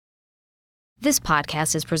This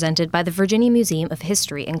podcast is presented by the Virginia Museum of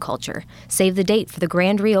History and Culture. Save the date for the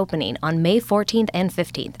grand reopening on May 14th and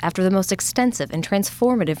 15th after the most extensive and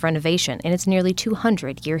transformative renovation in its nearly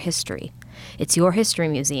 200-year history. It's your history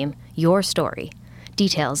museum, your story.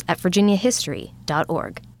 Details at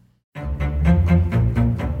virginiahistory.org.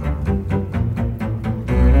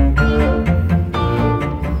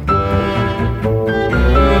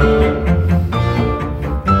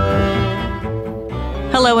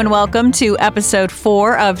 Hello and welcome to episode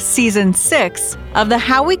 4 of season 6 of the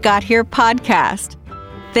How We Got Here podcast.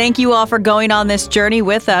 Thank you all for going on this journey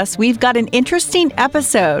with us. We've got an interesting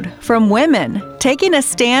episode from women taking a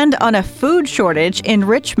stand on a food shortage in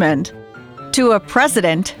Richmond to a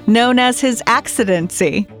president known as His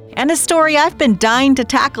Accidency, and a story I've been dying to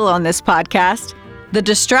tackle on this podcast, the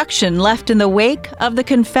destruction left in the wake of the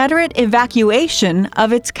Confederate evacuation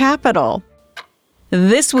of its capital.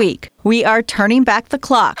 This week, we are turning back the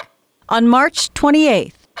clock on March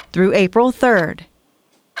 28th through April 3rd.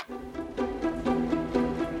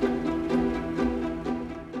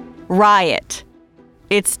 Riot.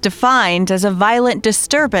 It's defined as a violent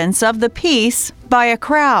disturbance of the peace by a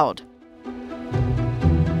crowd.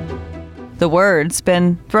 The word's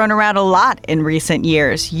been thrown around a lot in recent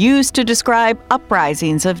years, used to describe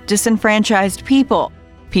uprisings of disenfranchised people,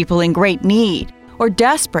 people in great need, or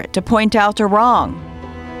desperate to point out a wrong.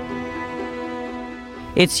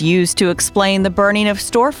 It's used to explain the burning of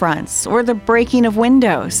storefronts or the breaking of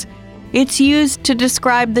windows. It's used to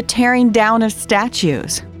describe the tearing down of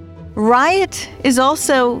statues. Riot is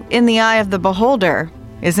also in the eye of the beholder,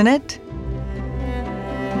 isn't it?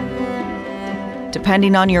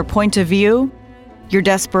 Depending on your point of view, your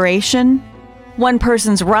desperation, one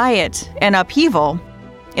person's riot and upheaval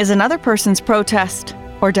is another person's protest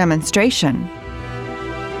or demonstration.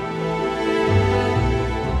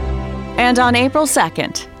 And on April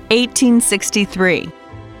 2nd, 1863,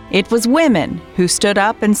 it was women who stood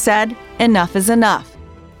up and said, "Enough is enough,"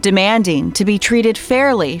 demanding to be treated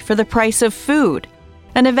fairly for the price of food,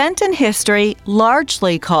 an event in history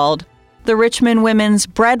largely called the Richmond Women's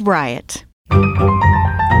Bread Riot.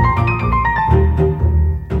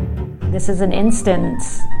 This is an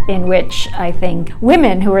instance in which I think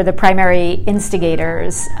women who are the primary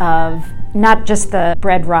instigators of not just the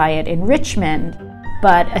bread riot in Richmond,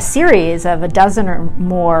 but a series of a dozen or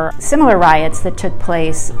more similar riots that took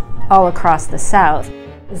place all across the South.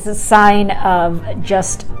 It's a sign of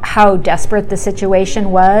just how desperate the situation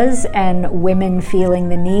was and women feeling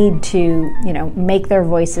the need to, make their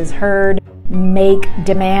voices heard, make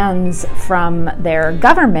demands from their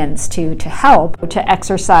governments to help, to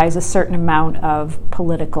exercise a certain amount of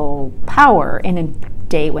political power in a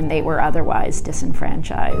day when they were otherwise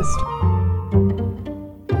disenfranchised.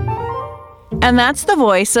 And that's the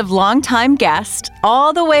voice of longtime guest,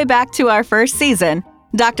 all the way back to our first season,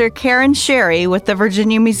 Dr. Karen Sherry with the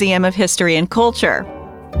Virginia Museum of History and Culture.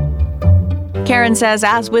 Karen says,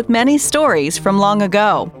 as with many stories from long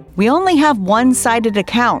ago, we only have one-sided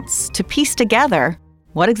accounts to piece together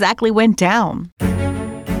what exactly went down.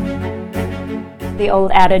 The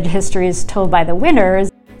old adage, history is told by the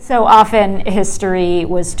winners. So often history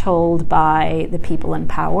was told by the people in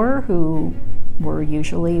power, who were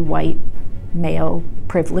usually white, male,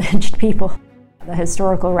 privileged people. The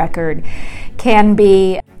historical record can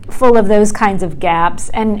be full of those kinds of gaps,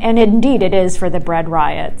 and indeed it is for the bread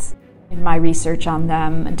riots. In my research on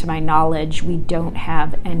them, and to my knowledge, we don't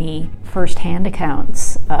have any first-hand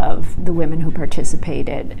accounts of the women who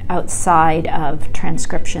participated outside of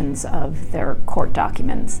transcriptions of their court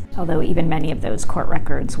documents, although even many of those court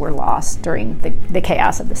records were lost during the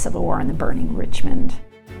chaos of the Civil War and the burning Richmond.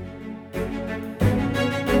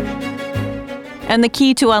 And the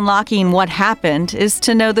key to unlocking what happened is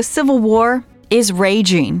to know the Civil War is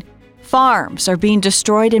raging. Farms are being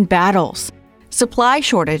destroyed in battles. Supply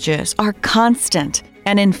shortages are constant,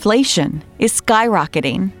 and inflation is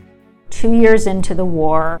skyrocketing. 2 years into the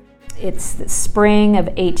war, it's the spring of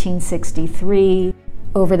 1863.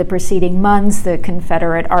 Over the preceding months, the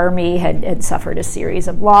Confederate Army had suffered a series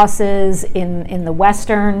of losses in the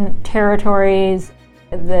western territories.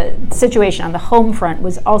 The situation on the home front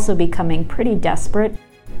was also becoming pretty desperate,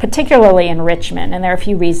 particularly in Richmond, and there are a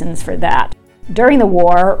few reasons for that. During the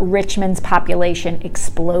war, Richmond's population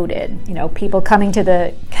exploded. People coming to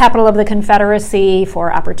the capital of the Confederacy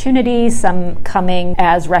for opportunities, some coming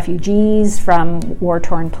as refugees from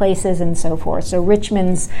war-torn places and so forth. So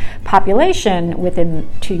Richmond's population within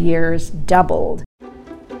 2 years doubled.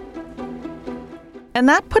 And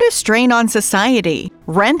that put a strain on society.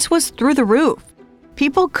 Rent was through the roof.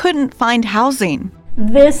 People couldn't find housing.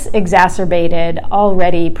 This exacerbated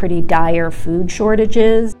already pretty dire food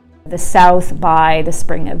shortages. The South, by the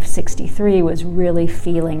spring of '63, was really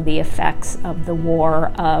feeling the effects of the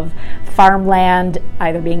war, of farmland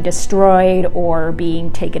either being destroyed or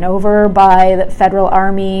being taken over by the federal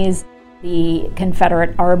armies. The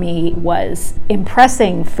Confederate Army was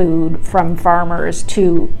impressing food from farmers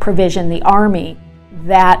to provision the army.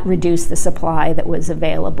 That reduced the supply that was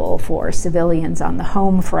available for civilians on the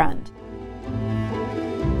home front.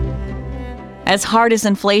 As hard as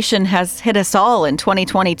inflation has hit us all in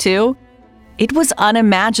 2022, it was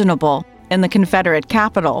unimaginable in the Confederate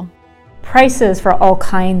capital. Prices for all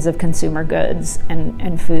kinds of consumer goods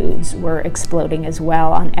and foods were exploding as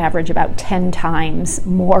well, on average about 10 times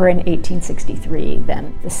more in 1863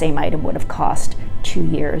 than the same item would have cost 2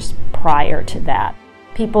 years prior to that.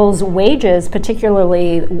 People's wages,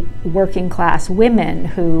 particularly working class women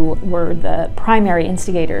who were the primary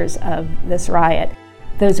instigators of this riot,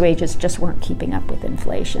 those wages just weren't keeping up with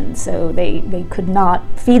inflation. So they could not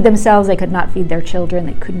feed themselves, they could not feed their children,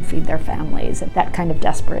 they couldn't feed their families. And that kind of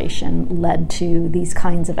desperation led to these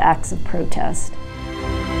kinds of acts of protest.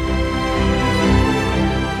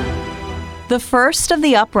 The first of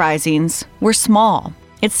the uprisings were small.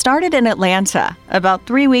 It started in Atlanta about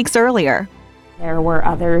 3 weeks earlier. There were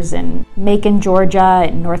others in Macon, Georgia,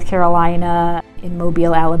 in North Carolina, in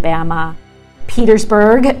Mobile, Alabama,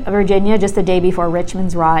 Petersburg, Virginia, just the day before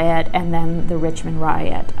Richmond's riot, and then the Richmond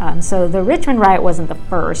riot. So the Richmond riot wasn't the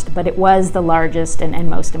first, but it was the largest and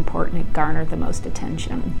most important. It garnered the most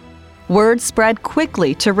attention. Word spread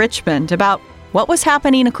quickly to Richmond about what was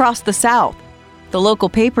happening across the South. The local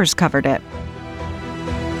papers covered it.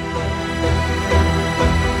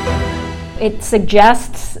 It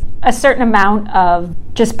suggests a certain amount of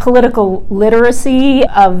just political literacy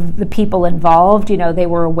of the people involved. You know, they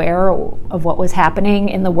were aware of what was happening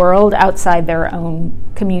in the world outside their own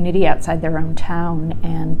community, outside their own town,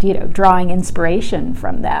 and, you know, drawing inspiration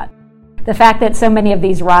from that. The fact that so many of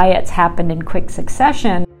these riots happened in quick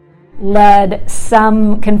succession led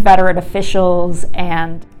some Confederate officials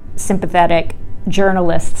and sympathetic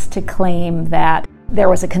journalists to claim that there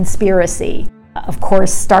was a conspiracy, of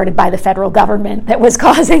course, started by the federal government, that was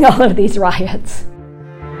causing all of these riots.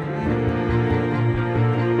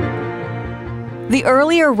 The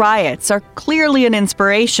earlier riots are clearly an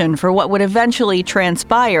inspiration for what would eventually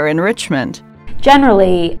transpire in Richmond.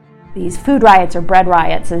 Generally, these food riots, or bread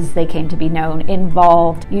riots as they came to be known,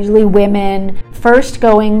 involved usually women first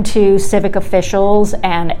going to civic officials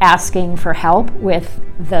and asking for help with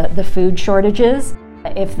the food shortages.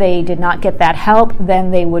 If they did not get that help,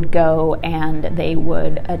 then they would go and they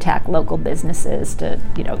would attack local businesses to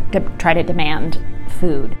try to demand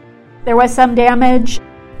food. There was some damage.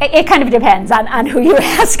 It kind of depends on who you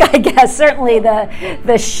ask, I guess. Certainly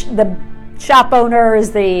the shop owners,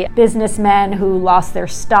 the businessmen who lost their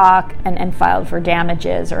stock and filed for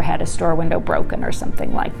damages or had a store window broken or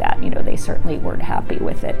something like that, they certainly weren't happy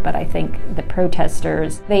with it. But I think the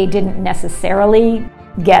protesters, they didn't necessarily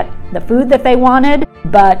get the food that they wanted,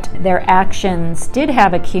 but their actions did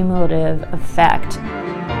have a cumulative effect.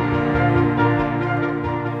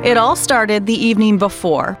 It all started the evening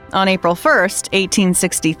before, on April 1st,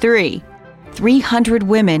 1863. 300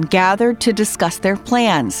 women gathered to discuss their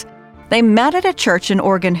plans. They met at a church in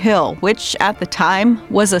Organ Hill, which at the time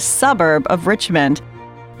was a suburb of Richmond,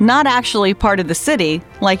 not actually part of the city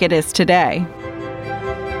like it is today.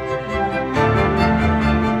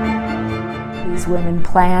 These women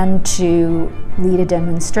planned to lead a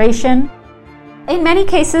demonstration. In many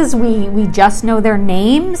cases, we just know their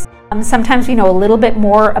names. Sometimes we know a little bit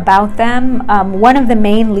more about them. One of the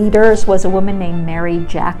main leaders was a woman named Mary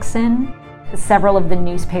Jackson. Several of the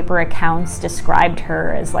newspaper accounts described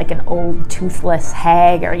her as like an old toothless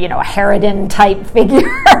hag, or a harridan type figure.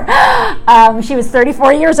 She was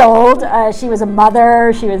 34 years old. She was a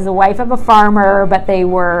mother. She was the wife of a farmer, but they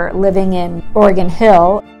were living in Organ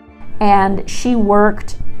Hill. And she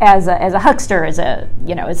worked as a huckster, as a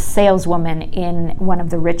saleswoman in one of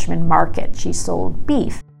the Richmond markets. She sold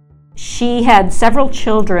beef. She had several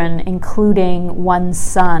children, including one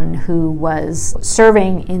son who was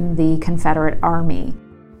serving in the Confederate Army.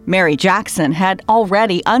 Mary Jackson had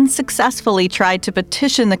already unsuccessfully tried to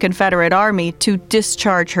petition the Confederate Army to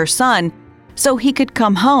discharge her son so he could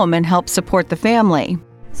come home and help support the family.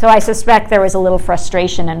 So I suspect there was a little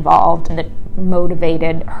frustration involved that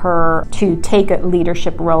motivated her to take a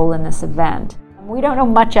leadership role in this event. We don't know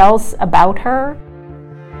much else about her.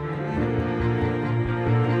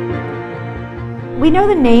 We know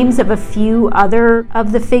the names of a few other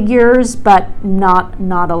of the figures, but not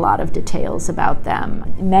a lot of details about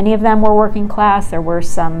them. Many of them were working class. There were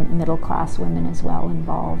some middle class women as well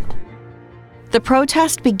involved. The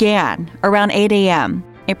protest began around 8 a.m.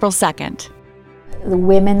 April 2nd. The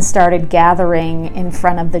women started gathering in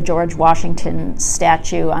front of the George Washington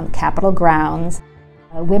statue on Capitol grounds.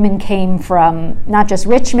 Women came from not just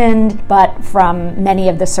Richmond, but from many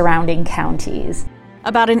of the surrounding counties.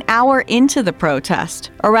 About an hour into the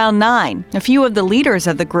protest, around 9, a few of the leaders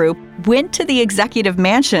of the group went to the executive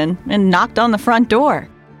mansion and knocked on the front door,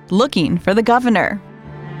 looking for the governor.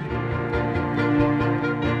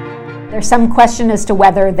 There's some question as to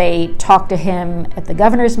whether they talked to him at the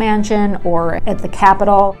governor's mansion or at the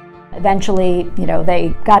Capitol. Eventually,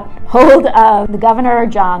 they got hold of the governor,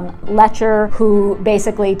 John Letcher, who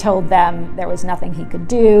basically told them there was nothing he could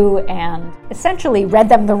do and essentially read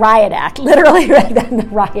them the Riot Act, literally read them the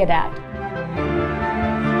Riot Act.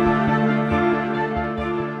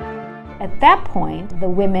 At that point, the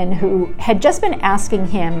women who had just been asking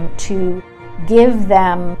him to give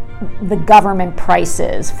them the government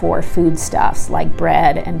prices for foodstuffs like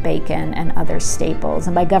bread and bacon and other staples.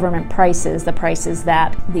 And by government prices, the prices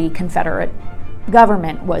that the Confederate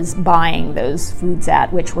government was buying those foods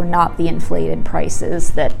at, which were not the inflated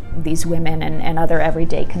prices that these women and other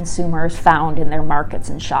everyday consumers found in their markets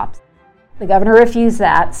and shops. The governor refused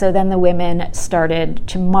that, so then the women started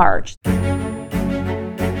to march.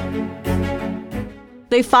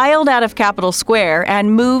 They filed out of Capitol Square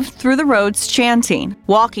and moved through the roads chanting,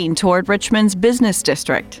 walking toward Richmond's business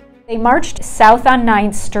district. They marched south on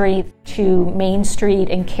 9th Street to Main Street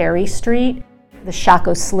and Carey Street. The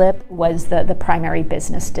Shockoe Slip was the primary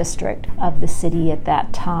business district of the city at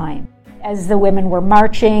that time. As the women were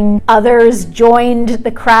marching, others joined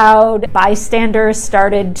the crowd. Bystanders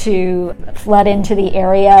started to flood into the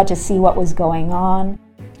area to see what was going on.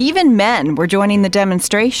 Even men were joining the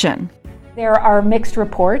demonstration. There are mixed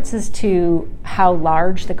reports as to how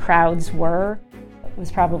large the crowds were. It was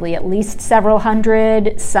probably at least several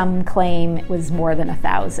hundred. Some claim it was more than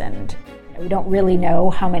 1,000. We don't really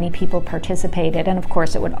know how many people participated, and of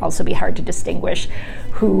course it would also be hard to distinguish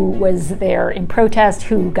who was there in protest,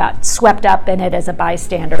 who got swept up in it as a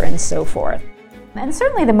bystander, and so forth. And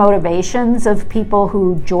certainly the motivations of people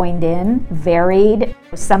who joined in varied.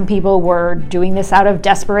 Some people were doing this out of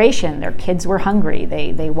desperation. Their kids were hungry.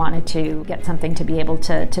 They wanted to get something to be able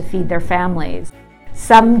to feed their families.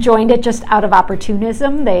 Some joined it just out of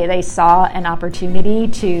opportunism. They saw an opportunity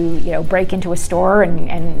to break into a store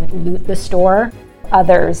and loot the store.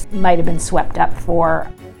 Others might have been swept up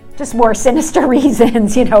for just more sinister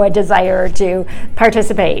reasons, a desire to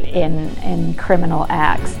participate in criminal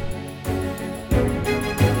acts.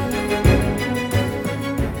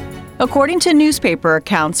 According to newspaper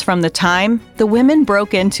accounts from the time, the women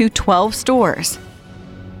broke into 12 stores.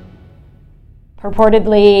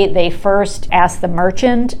 Purportedly, they first asked the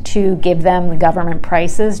merchant to give them the government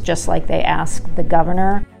prices, just like they asked the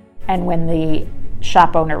governor. And when the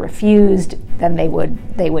shop owner refused, then they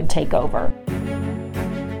would take over.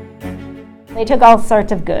 They took all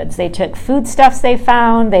sorts of goods. They took foodstuffs they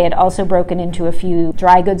found. They had also broken into a few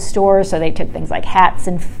dry goods stores, so they took things like hats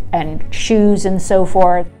and shoes and so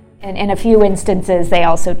forth. And in a few instances, they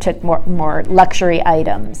also took more luxury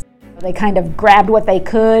items. They kind of grabbed what they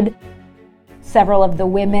could. Several of the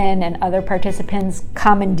women and other participants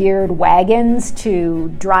commandeered wagons to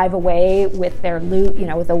drive away with their loot,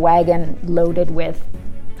 with a wagon loaded with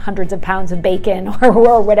hundreds of pounds of bacon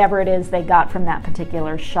or whatever it is they got from that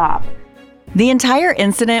particular shop. The entire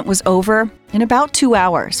incident was over in about 2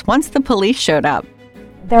 hours once the police showed up.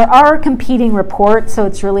 There are competing reports, so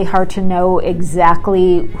it's really hard to know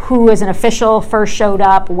exactly who as an official first showed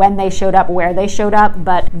up, when they showed up, where they showed up,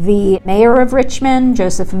 but the mayor of Richmond,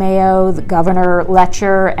 Joseph Mayo, the governor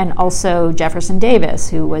Letcher, and also Jefferson Davis,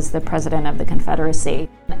 who was the president of the Confederacy.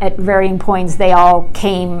 At varying points, they all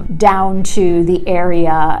came down to the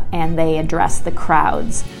area and they addressed the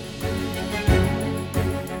crowds.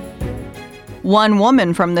 One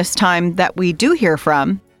woman from this time that we do hear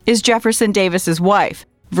from is Jefferson Davis's wife,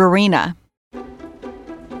 Verena.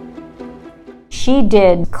 She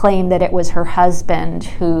did claim that it was her husband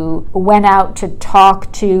who went out to talk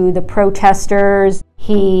to the protesters.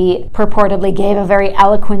 He purportedly gave a very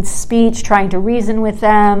eloquent speech trying to reason with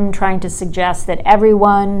them, trying to suggest that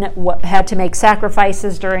everyone had to make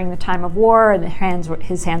sacrifices during the time of war, and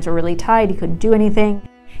his hands were really tied, he couldn't do anything.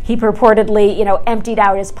 He purportedly, emptied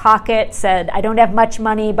out his pocket, said, "I don't have much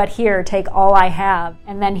money, but here, take all I have."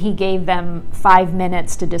 And then he gave them 5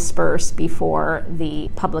 minutes to disperse before the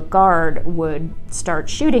public guard would start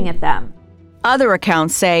shooting at them. Other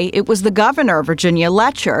accounts say it was the governor of Virginia,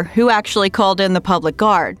 Letcher, who actually called in the public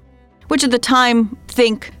guard, which at the time,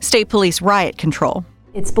 think state police riot control.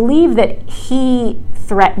 It's believed that he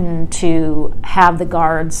threatened to have the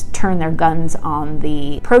guards turn their guns on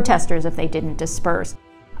the protesters if they didn't disperse.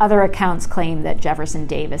 Other accounts claim that Jefferson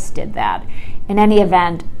Davis did that. In any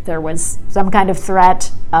event, there was some kind of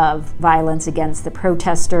threat of violence against the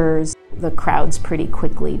protesters. The crowds pretty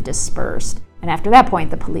quickly dispersed. And after that point,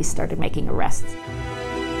 the police started making arrests.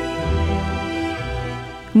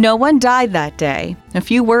 No one died that day. A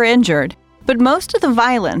few were injured, but most of the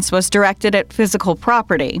violence was directed at physical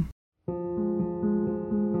property.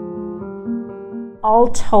 All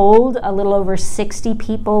told, a little over 60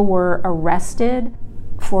 people were arrested,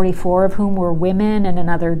 44 of whom were women and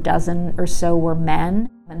another dozen or so were men.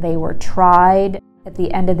 And they were tried. At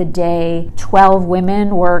the end of the day, 12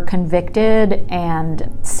 women were convicted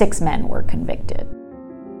and 6 men were convicted.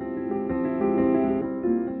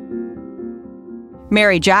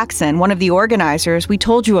 Mary Jackson, one of the organizers we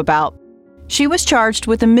told you about, she was charged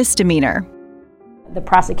with a misdemeanor. The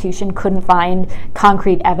prosecution couldn't find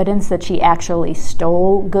concrete evidence that she actually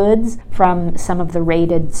stole goods from some of the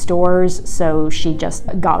raided stores, so she just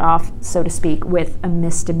got off, so to speak, with a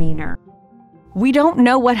misdemeanor. We don't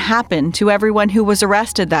know what happened to everyone who was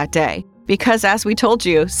arrested that day, because as we told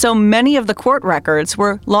you, so many of the court records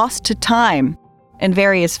were lost to time and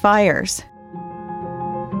various fires.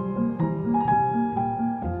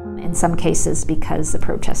 In some cases because the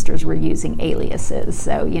protesters were using aliases.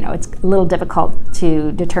 So, it's a little difficult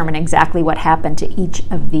to determine exactly what happened to each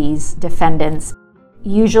of these defendants.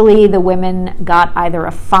 Usually the women got either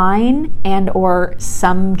a fine and or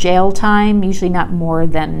some jail time, usually not more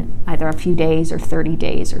than either a few days or 30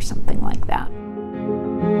 days or something like that.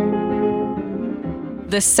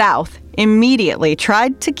 The South immediately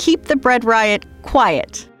tried to keep the bread riot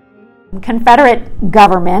quiet. Confederate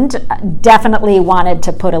government definitely wanted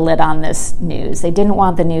to put a lid on this news. They didn't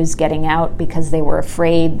want the news getting out because they were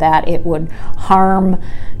afraid that it would harm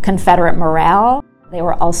Confederate morale. They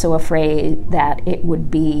were also afraid that it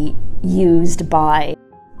would be used by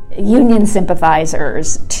Union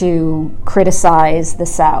sympathizers to criticize the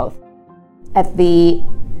South. At the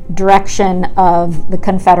direction of the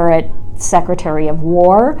Confederate Secretary of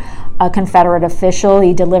War, a Confederate official,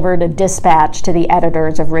 he delivered a dispatch to the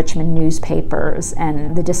editors of Richmond newspapers,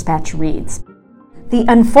 and the dispatch reads, "The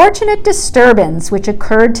unfortunate disturbance which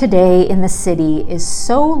occurred today in the city is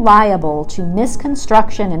so liable to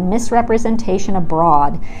misconstruction and misrepresentation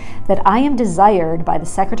abroad that I am desired by the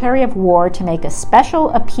Secretary of War to make a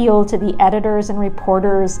special appeal to the editors and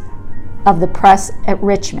reporters of the press at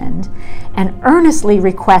Richmond and earnestly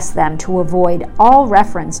request them to avoid all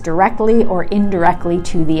reference directly or indirectly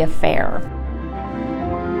to the affair."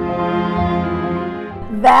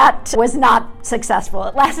 That was not successful.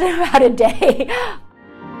 It lasted about a day.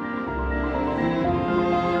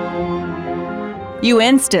 You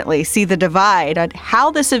instantly see the divide on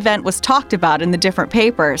how this event was talked about in the different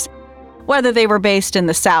papers, whether they were based in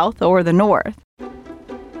the South or the North.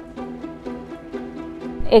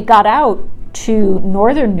 It got out to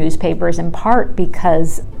northern newspapers in part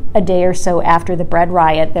because a day or so after the bread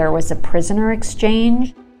riot, there was a prisoner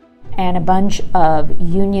exchange, and a bunch of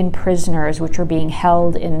Union prisoners, which were being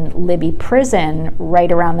held in Libby Prison right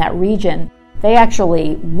around that region, they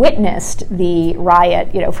actually witnessed the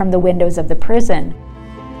riot, from the windows of the prison.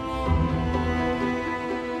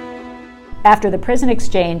 After the prison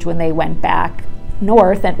exchange, when they went back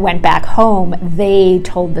north and went back home, they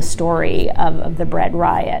told the story of the bread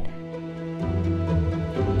riot.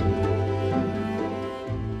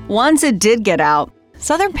 Once it did get out,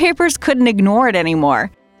 Southern papers couldn't ignore it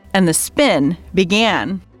anymore, and the spin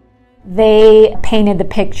began. They painted the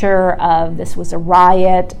picture of this was a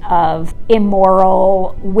riot of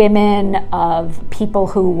immoral women, of people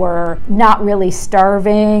who were not really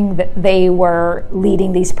starving, that they were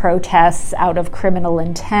leading these protests out of criminal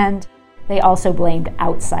intent. They also blamed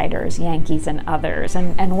outsiders, Yankees and others.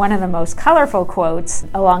 And one of the most colorful quotes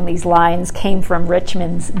along these lines came from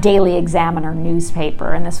Richmond's Daily Examiner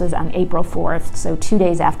newspaper, and this was on April 4th, so 2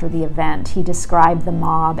 days after the event. He described the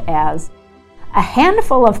mob as a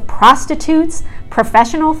handful of prostitutes,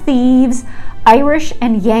 professional thieves, Irish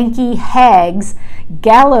and Yankee hags,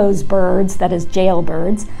 gallows birds, that is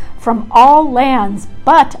jailbirds, from all lands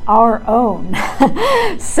but our own.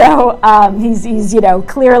 So he's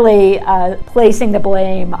clearly placing the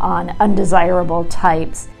blame on undesirable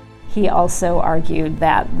types. He also argued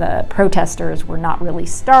that the protesters were not really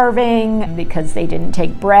starving because they didn't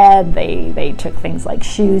take bread, they took things like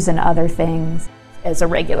shoes and other things. As a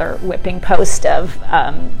regular whipping post of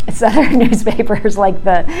Southern newspapers like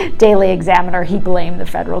the Daily Examiner, he blamed the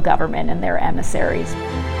federal government and their emissaries.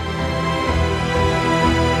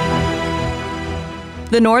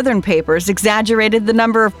 The northern papers exaggerated the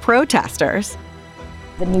number of protesters.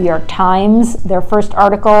 The New York Times, their first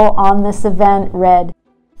article on this event read,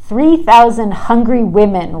 3,000 hungry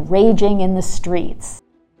women raging in the streets.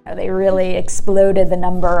 They really exploded the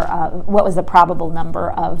number of, what was the probable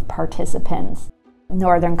number of participants.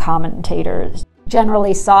 Northern commentators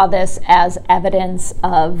generally saw this as evidence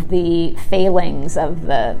of the failings of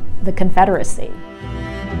the Confederacy.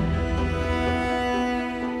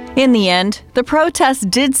 In the end, the protests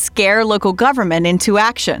did scare local government into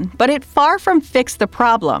action, but it far from fixed the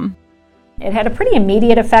problem. It had a pretty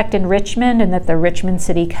immediate effect in Richmond in that the Richmond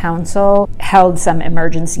City Council held some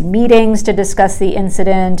emergency meetings to discuss the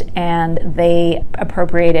incident, and they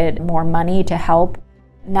appropriated more money to help.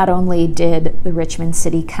 Not only did the Richmond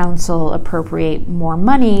City Council appropriate more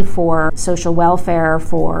money for social welfare,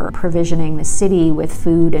 for provisioning the city with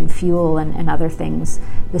food and fuel and other things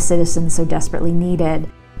the citizens so desperately needed,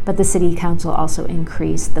 but the City Council also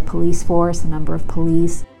increased the police force, the number of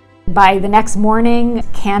police. By the next morning,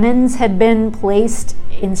 cannons had been placed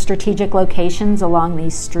in strategic locations along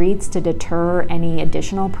these streets to deter any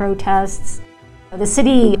additional protests. The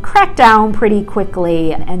city cracked down pretty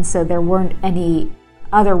quickly, and so there weren't any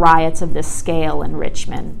other riots of this scale in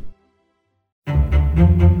Richmond.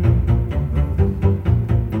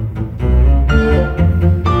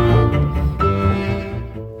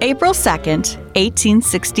 April 2nd,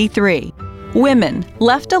 1863. Women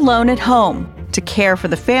left alone at home to care for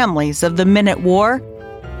the families of the men at war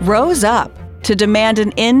rose up to demand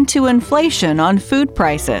an end to inflation on food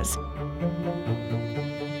prices.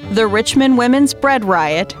 The Richmond Women's Bread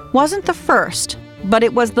Riot wasn't the first, but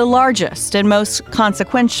it was the largest and most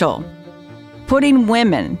consequential, putting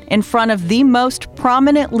women in front of the most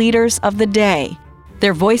prominent leaders of the day,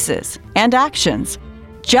 their voices and actions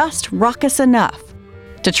just raucous enough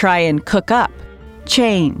to try and cook up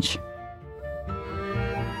change.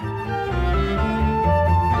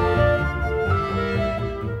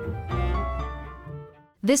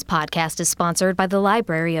 This podcast is sponsored by the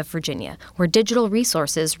Library of Virginia, where digital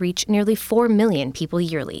resources reach nearly 4 million people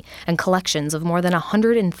yearly, and collections of more than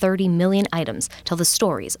 130 million items tell the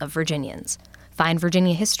stories of Virginians. Find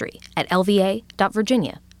Virginia history at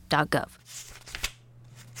lva.virginia.gov.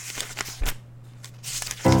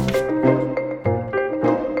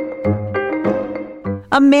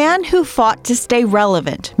 A man who fought to stay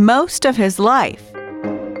relevant most of his life,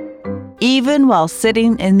 even while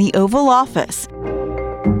sitting in the Oval Office,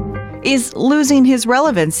 is losing his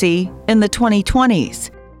relevancy in the 2020s.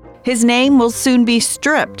 His name will soon be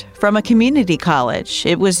stripped from a community college.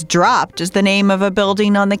 It was dropped as the name of a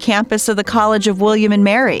building on the campus of the College of William and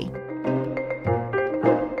Mary.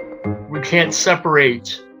 We can't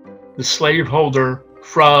separate the slaveholder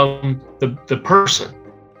from the person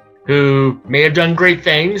who may have done great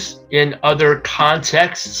things in other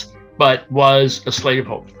contexts, but was a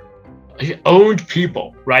slaveholder. He owned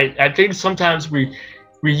people, right? I think sometimes we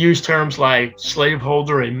use terms like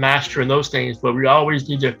slaveholder and master and those things, but we always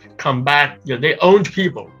need to come back. They owned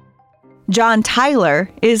people. John Tyler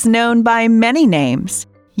is known by many names.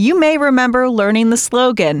 You may remember learning the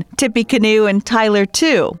slogan, Tippecanoe and Tyler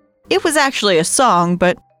too. It was actually a song,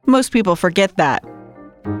 but most people forget that.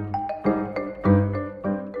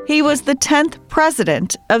 He was the 10th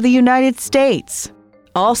President of the United States,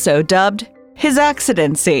 also dubbed His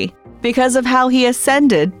Excellency because of how he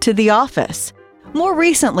ascended to the office. More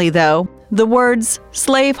recently, though, the words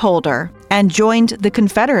slaveholder and joined the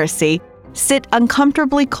Confederacy sit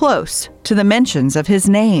uncomfortably close to the mentions of his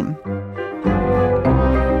name.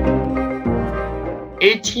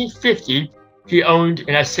 1850, he owned,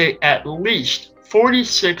 and I say at least,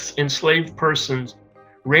 46 enslaved persons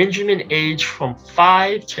ranging in age from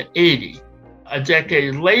 5 to 80. A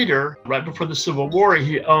decade later, right before the Civil War,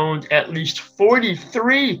 he owned at least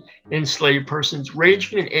 43 enslaved persons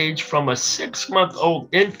ranging in age from a 6-month-old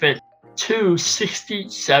infant to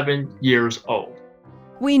 67 years old.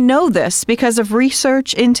 We know this because of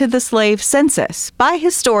research into the slave census by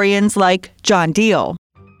historians like John Deal.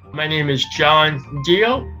 My name is John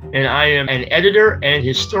Deal, and I am an editor and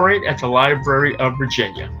historian at the Library of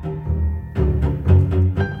Virginia.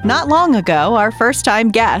 Not long ago, our first-time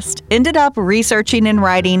guest ended up researching and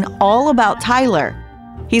writing all about Tyler.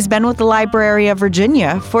 He's been with the Library of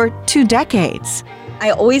Virginia for 2 decades. I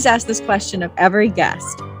always ask this question of every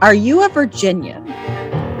guest. Are you a Virginian?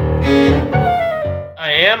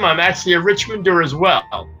 I am. I'm actually a Richmonder as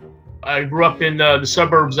well. I grew up in the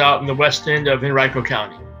suburbs out in the west end of Henrico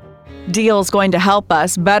County. Deal's going to help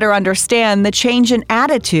us better understand the change in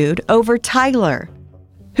attitude over Tyler,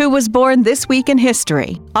 who was born this week in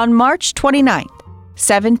history on March 29th,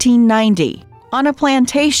 1790, on a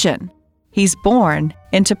plantation. He's born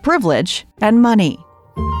into privilege and money.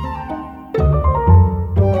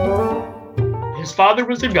 His father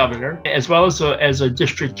was a governor as well as a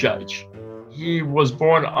district judge. He was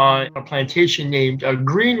born on a plantation named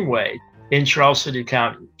Greenway in Charles City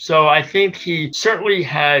County. So I think he certainly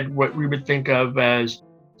had what we would think of as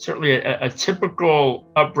certainly a typical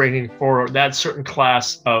upbringing for that certain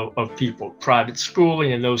class of people, private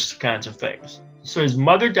schooling and those kinds of things. So his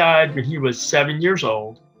mother died when he was 7 years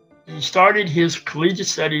old. He started his collegiate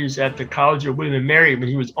studies at the College of William and Mary when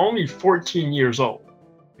he was only 14 years old.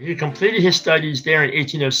 He completed his studies there in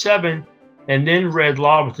 1807 and then read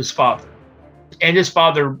law with his father. And his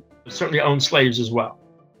father certainly owned slaves as well.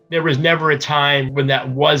 There was never a time when that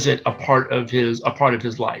wasn't a part of his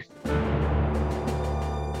life.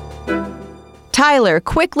 Tyler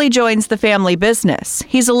quickly joins the family business.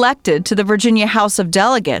 He's elected to the Virginia House of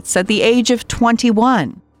Delegates at the age of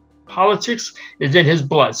 21. Politics is in his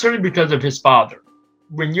blood, certainly because of his father.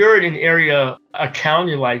 When you're in an area, a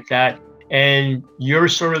county like that, and you're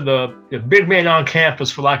sort of the big man on campus,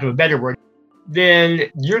 for lack of a better word, then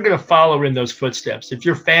you're going to follow in those footsteps. If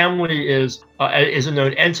your family is a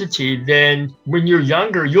known entity, then when you're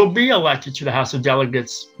younger, you'll be elected to the House of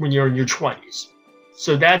Delegates when you're in your 20s.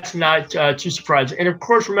 So that's not too surprising. And of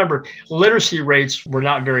course, remember, literacy rates were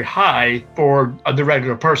not very high for the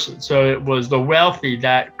regular person. So it was the wealthy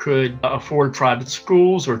that could afford private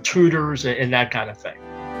schools or tutors and that kind of thing.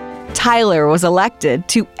 Tyler was elected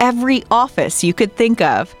to every office you could think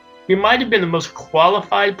of. He might have been the most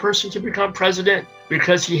qualified person to become president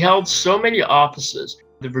because he held so many offices: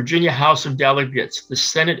 the Virginia House of Delegates, the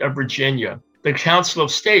Senate of Virginia, the Council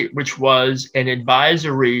of State, which was an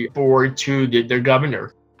advisory board to the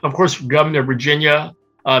governor. Of course, Governor of Virginia,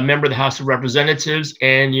 a member of the House of Representatives,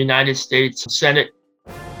 and the United States Senate.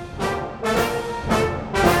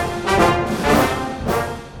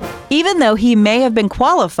 Even though he may have been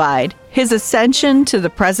qualified, his ascension to the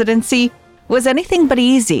presidency was anything but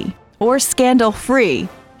easy or scandal-free.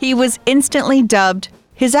 He was instantly dubbed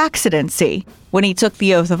His Accidency when he took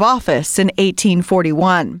the oath of office in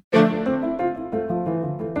 1841.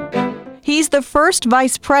 He's the first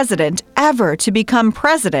vice president ever to become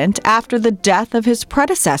president after the death of his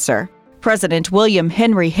predecessor. President William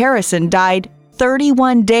Henry Harrison died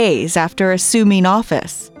 31 days after assuming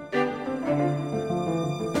office.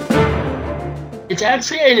 It's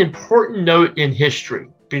actually an important note in history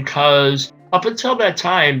because up until that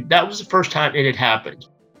time, that was the first time it had happened.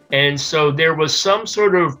 And so there was some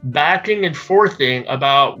sort of backing and forthing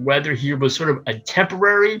about whether he was sort of a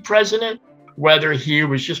temporary president, whether he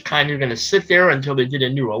was just kind of going to sit there until they did a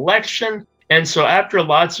new election. And so after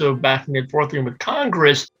lots of backing and forthing with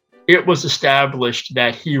Congress, it was established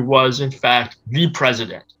that he was, in fact, the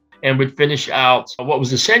president and would finish out what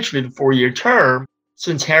was essentially the 4-year term,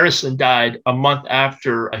 since Harrison died a month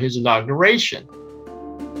after his inauguration.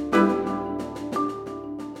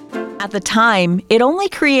 At the time, it only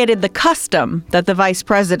created the custom that the vice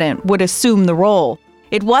president would assume the role.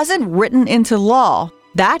 It wasn't written into law.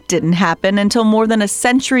 That didn't happen until more than a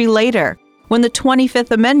century later, when the 25th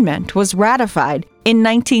Amendment was ratified in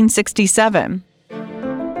 1967.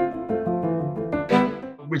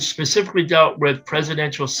 Which specifically dealt with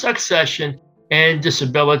presidential succession and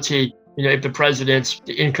disability, if the president's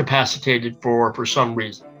incapacitated for some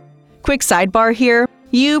reason. Quick sidebar here.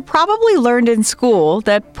 You probably learned in school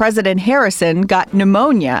that President Harrison got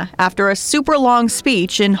pneumonia after a super long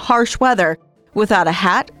speech in harsh weather without a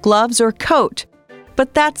hat, gloves, or coat.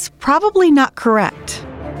 But that's probably not correct.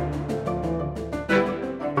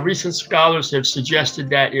 Recent scholars have suggested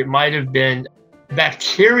that it might have been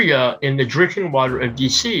bacteria in the drinking water of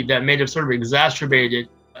DC that may have sort of exacerbated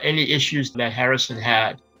any issues that Harrison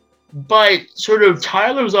had. But sort of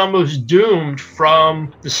Tyler was almost doomed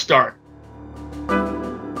from the start.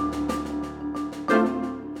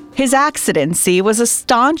 His Accidency was a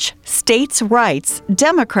staunch states' rights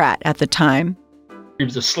Democrat at the time. He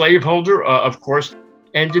was a slaveholder, of course,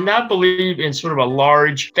 and did not believe in sort of a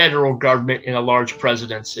large federal government and a large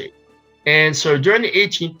presidency. And so during the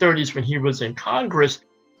 1830s, when he was in Congress,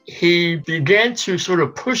 he began to sort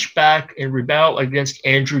of push back and rebel against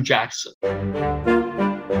Andrew Jackson,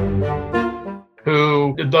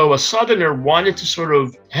 who, though a Southerner, wanted to sort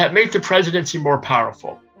of make the presidency more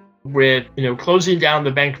powerful with, closing down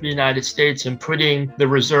the Bank of the United States and putting the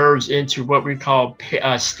reserves into what we call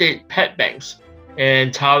state pet banks.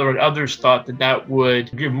 And Tyler and others thought that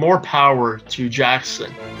would give more power to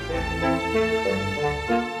Jackson.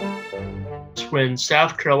 When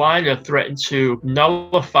South Carolina threatened to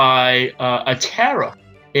nullify a tariff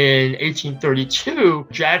in 1832,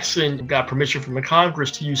 Jackson got permission from the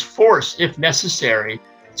Congress to use force, if necessary,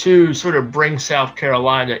 to sort of bring South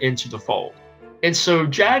Carolina into the fold. And so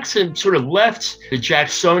Jackson sort of left the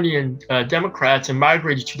Jacksonian Democrats and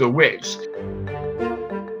migrated to the Whigs,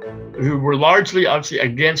 who were largely obviously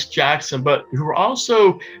against Jackson, but who were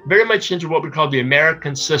also very much into what we call the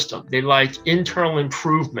American system. They liked internal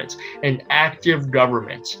improvements and active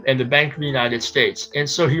government and the Bank of the United States. And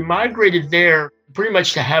so he migrated there pretty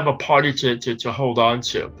much to have a party to hold on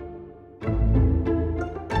to.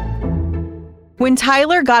 When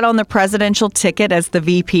Tyler got on the presidential ticket as the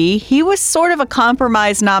VP, he was sort of a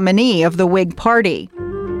compromise nominee of the Whig Party.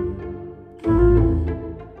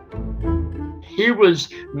 He was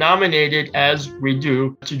nominated, as we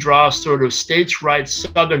do, to draw sort of states' rights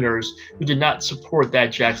Southerners who did not support that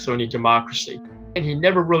Jacksonian democracy. And he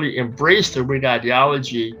never really embraced the Whig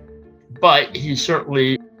ideology, but he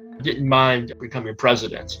certainly didn't mind becoming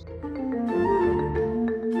president.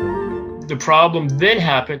 The problem then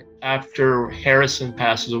happened after Harrison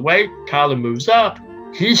passes away. Tyler moves up.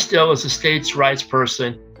 He still is a states' rights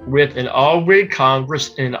person with an all-Whig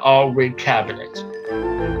Congress and an all-Whig cabinet.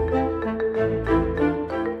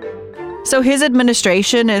 So his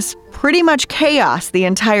administration is pretty much chaos the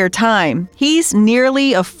entire time. He's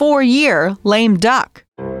nearly a 4-year lame duck.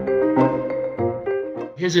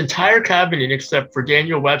 His entire cabinet, except for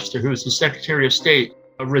Daniel Webster, who's the Secretary of State,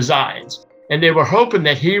 resigns. And they were hoping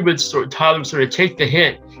that Tyler would sort of take the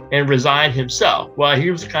hint and resign himself. Well,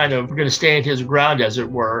 he was kind of going to stand his ground, as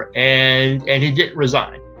it were, and he didn't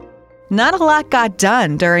resign. Not a lot got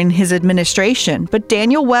done during his administration, but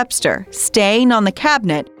Daniel Webster, staying on the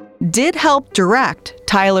cabinet, did help direct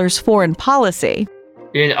Tyler's foreign policy.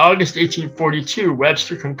 In August 1842,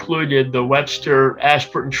 Webster concluded the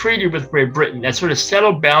Webster-Ashburton Treaty with Great Britain that sort of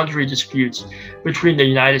settled boundary disputes between the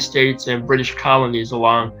United States and British colonies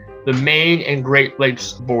along the Maine and Great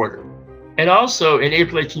Lakes border. And also in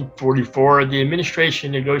April 1844, the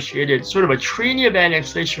administration negotiated sort of a treaty of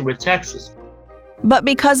annexation with Texas. But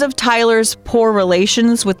because of Tyler's poor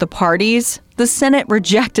relations with the parties, the Senate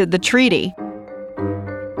rejected the treaty.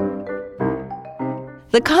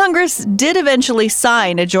 The Congress did eventually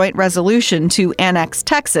sign a joint resolution to annex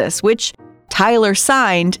Texas, which Tyler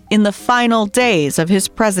signed in the final days of his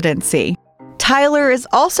presidency. Tyler is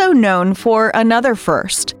also known for another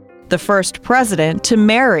first, the first president to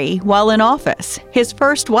marry while in office. His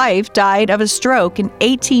first wife died of a stroke in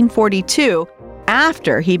 1842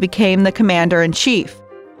 after he became the commander-in-chief.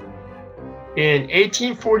 In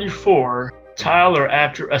 1844, Tyler,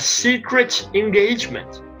 after a secret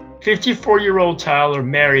engagement, 54-year-old Tyler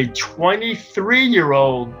married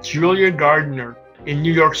 23-year-old Julia Gardner in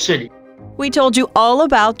New York City. We told you all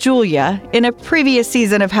about Julia in a previous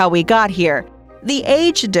season of How We Got Here. The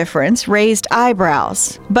age difference raised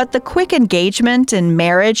eyebrows, but the quick engagement and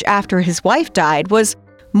marriage after his wife died was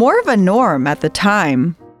more of a norm at the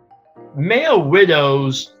time. Male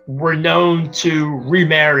widows were known to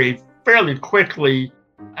remarry fairly quickly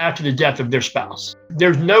after the death of their spouse.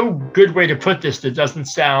 There's no good way to put this that doesn't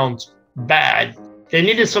sound bad. They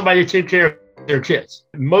needed somebody to take care of their kids.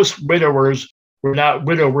 Most widowers were not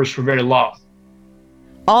widowers for very long.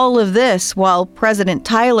 All of this while President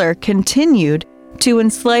Tyler continued to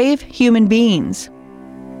enslave human beings.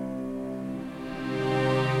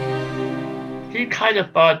 He kind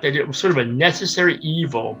of thought that it was sort of a necessary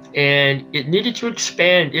evil and it needed to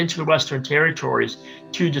expand into the Western territories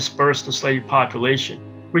to disperse the slave population,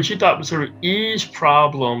 which he thought would sort of ease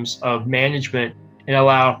problems of management and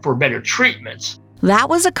allow for better treatments. That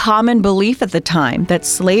was a common belief at the time, that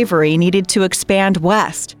slavery needed to expand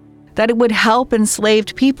west, that it would help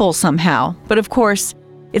enslaved people somehow. But of course,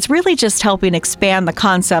 it's really just helping expand the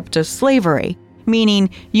concept of slavery, meaning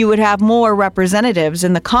you would have more representatives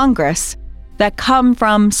in the Congress that come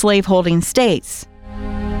from slaveholding states.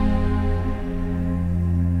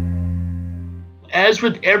 As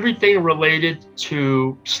with everything related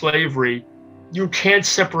to slavery, you can't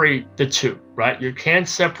separate the two, right? You can't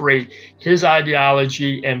separate his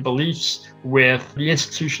ideology and beliefs with the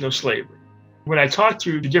institution of slavery. When I talk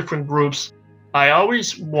to different groups, I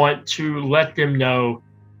always want to let them know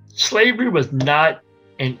slavery was not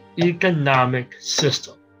an economic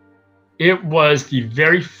system. It was the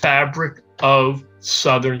very fabric of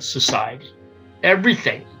Southern society.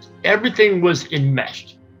 Everything was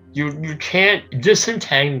enmeshed. You can't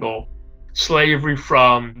disentangle slavery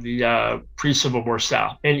from the pre-Civil War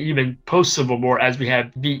South and even post-Civil War, as we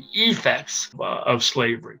have the effects of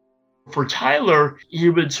slavery. For Tyler, he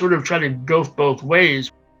would sort of try to go both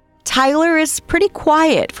ways. Tyler is pretty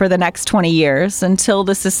quiet for the next 20 years until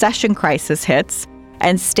the secession crisis hits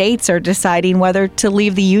and states are deciding whether to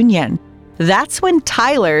leave the Union. That's when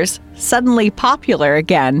Tyler's suddenly popular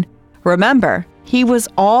again. Remember, he was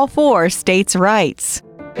all for states' rights.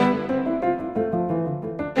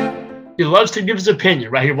 He loves to give his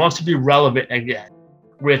opinion, right? He wants to be relevant again.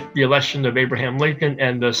 With the election of Abraham Lincoln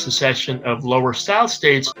and the secession of lower South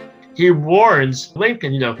states, he warns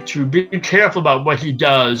Lincoln, to be careful about what he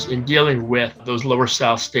does in dealing with those lower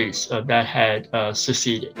South states that had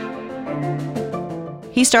seceded.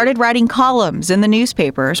 He started writing columns in the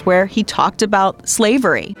newspapers where he talked about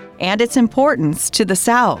slavery and its importance to the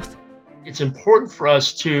South. It's important for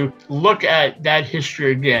us to look at that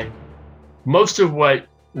history again. Most of what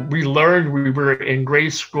we learned when we were in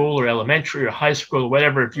grade school or elementary or high school or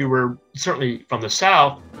whatever, if you were certainly from the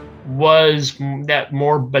South, was that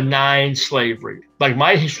more benign slavery. Like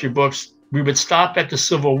my history books, we would stop at the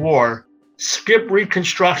Civil War, skip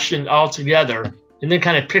Reconstruction altogether, and then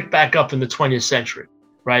kind of pick back up in the 20th century,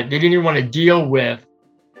 right? They didn't even want to deal with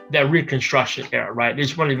that Reconstruction era, right? They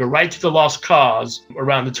just wanted to go right to the lost cause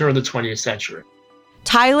around the turn of the 20th century.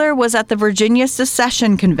 Tyler was at the Virginia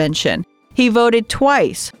Secession Convention. He voted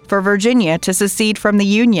twice for Virginia to secede from the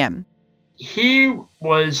Union. He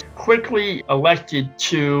was quickly elected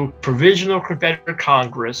to Provisional Confederate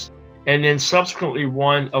Congress and then subsequently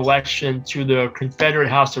won election to the Confederate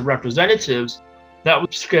House of Representatives that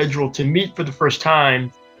was scheduled to meet for the first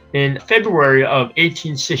time in February of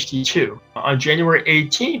 1862. On January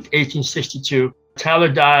 18th, 1862, Tyler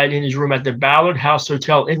died in his room at the Ballard House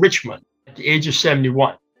Hotel in Richmond at the age of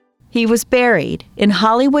 71. He was buried in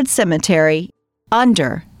Hollywood Cemetery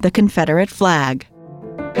under the Confederate flag.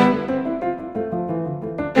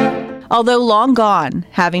 Although long gone,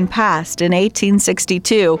 having passed in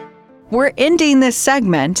 1862, we're ending this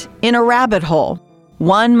segment in a rabbit hole,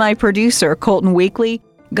 one my producer, Colton Weekly,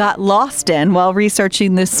 got lost in while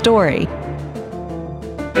researching this story.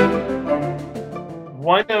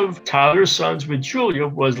 One of Tyler's sons with Julia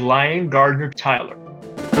was Lyon Gardner Tyler,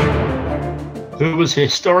 who was a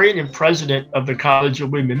historian and president of the College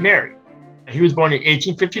of William and Mary. He was born in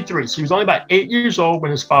 1853, so he was only about 8 years old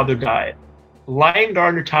when his father died. Lyon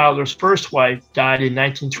Gardner Tyler's first wife died in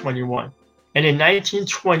 1921. And in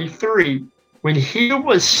 1923, when he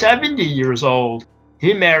was 70 years old,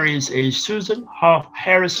 he marries a Susan Huff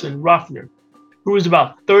Harrison Ruffner, who was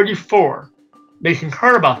about 34, making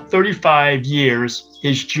her about 35 years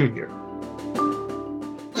his junior.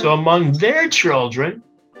 So among their children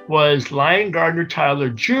was Lyon Gardner Tyler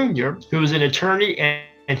Jr., who was an attorney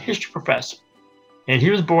and history professor. And he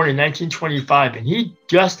was born in 1925, and he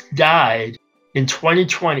just died in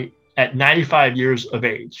 2020 at 95 years of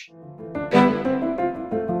age.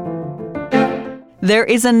 There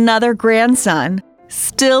is another grandson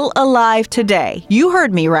still alive today. You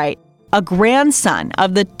heard me right. A grandson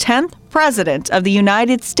of the 10th President of the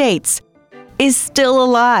United States is still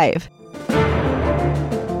alive.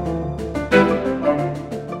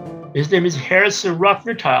 His name is Harrison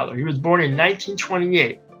Ruffner Tyler. He was born in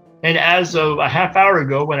 1928. And as of a half hour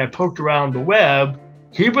ago, when I poked around the web,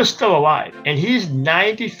 he was still alive. And he's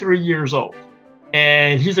 93 years old.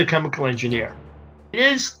 And he's a chemical engineer. It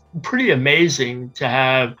is pretty amazing to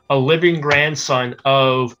have a living grandson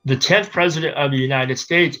of the 10th President of the United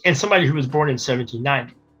States and somebody who was born in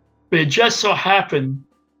 1790. But it just so happened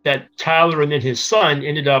that Tyler and then his son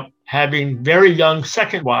ended up having very young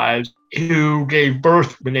second wives who gave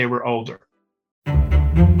birth when they were older.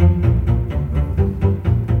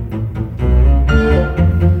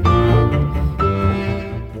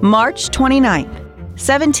 March 29,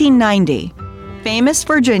 1790. Famous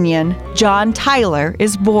Virginian John Tyler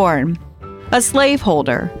is born, a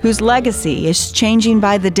slaveholder whose legacy is changing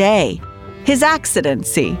by the day. His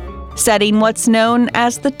accidency, setting what's known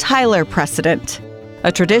as the Tyler precedent,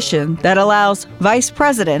 a tradition that allows vice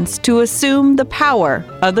presidents to assume the power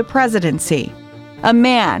of the presidency. A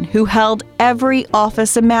man who held every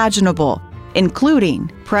office imaginable,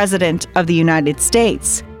 including President of the United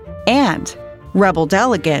States and rebel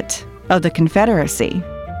delegate of the Confederacy.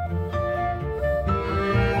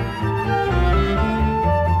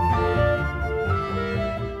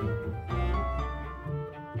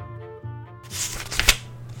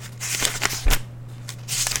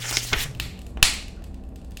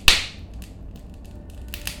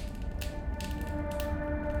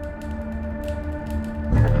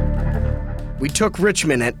 We took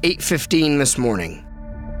Richmond at 8:15 this morning.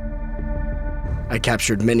 I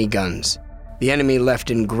captured many guns. The enemy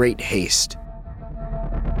left in great haste.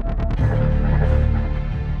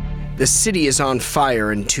 The city is on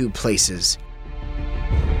fire in 2 places.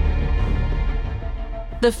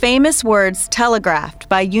 The famous words telegraphed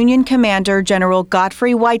by Union Commander General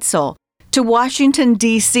Godfrey Weitzel to Washington,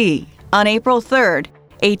 D.C. on April 3,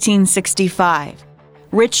 1865.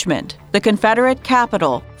 Richmond, the Confederate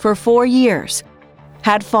capital for 4 years,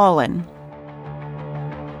 had fallen.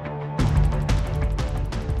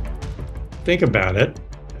 Think about it.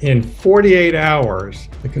 In 48 hours,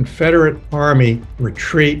 the Confederate Army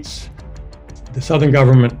retreats. The Southern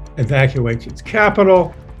government evacuates its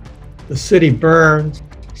capital. The city burns.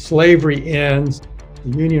 Slavery ends.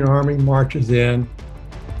 The Union Army marches in.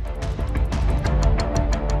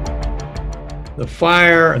 The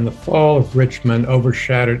fire and the fall of Richmond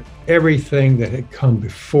overshadowed everything that had come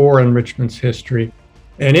before in Richmond's history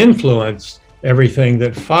and influenced everything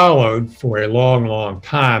that followed for a long, long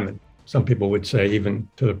time, and some people would say even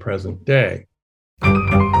to the present day.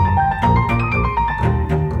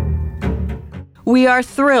 We are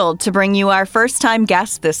thrilled to bring you our first-time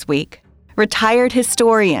guest this week, retired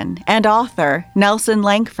historian and author Nelson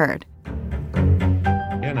Lankford.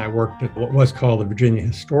 And I worked at what was called the Virginia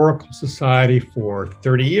Historical Society for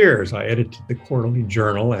 30 years. I edited the Quarterly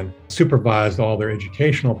Journal and supervised all their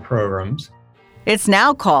educational programs. It's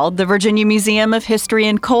now called the Virginia Museum of History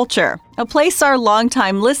and Culture, a place our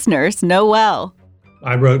longtime listeners know well.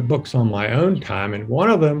 I wrote books on my own time, and one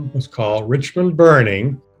of them was called Richmond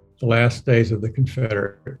Burning, the Last Days of the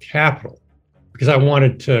Confederate Capital, because I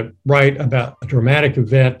wanted to write about a dramatic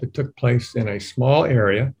event that took place in a small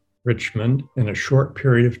area, Richmond, in a short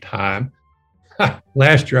period of time.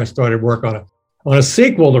 Last year, I started work on a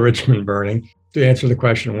sequel to Richmond Burning to answer the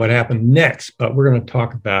question, what happened next? But we're going to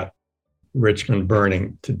talk about Richmond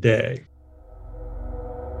Burning today.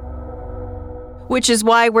 Which is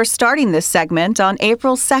why we're starting this segment on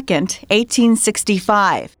April 2nd,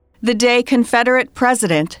 1865, the day Confederate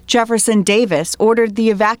President Jefferson Davis ordered the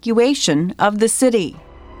evacuation of the city.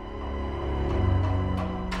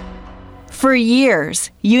 For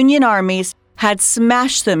years, Union armies had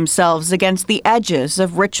smashed themselves against the edges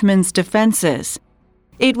of Richmond's defenses.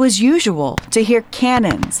 It was usual to hear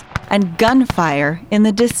cannons and gunfire in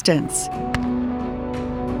the distance.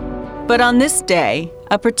 But on this day,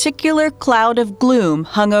 a particular cloud of gloom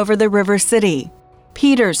hung over the river city.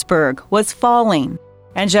 Petersburg was falling,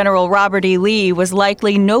 and General Robert E. Lee was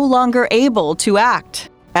likely no longer able to act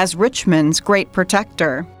as Richmond's great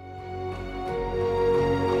protector.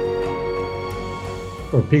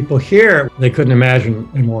 For people here, they couldn't imagine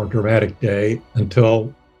a more dramatic day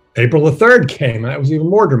until April the 3rd came, and that was even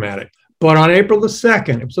more dramatic. But on April the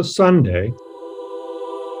 2nd, it was a Sunday,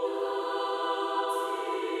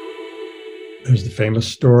 there's the famous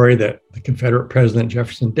story that the Confederate President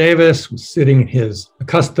Jefferson Davis was sitting in his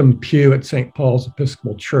accustomed pew at St. Paul's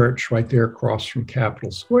Episcopal Church right there across from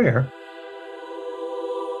Capitol Square.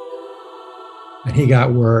 And he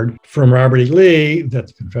got word from Robert E. Lee that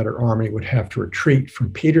the Confederate Army would have to retreat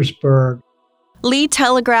from Petersburg. Lee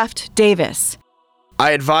telegraphed Davis,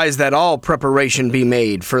 I advise that all preparation be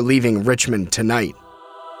made for leaving Richmond tonight.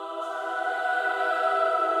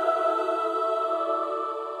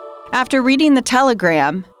 After reading the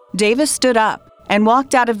telegram, Davis stood up and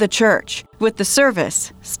walked out of the church with the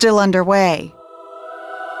service still underway.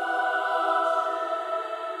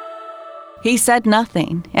 He said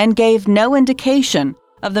nothing and gave no indication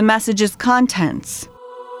of the message's contents.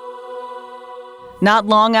 Not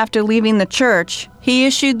long after leaving the church, he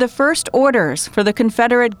issued the first orders for the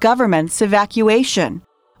Confederate government's evacuation,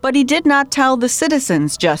 but he did not tell the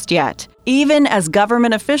citizens just yet, even as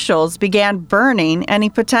government officials began burning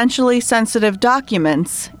any potentially sensitive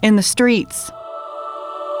documents in the streets.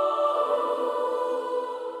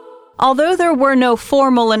 Although there were no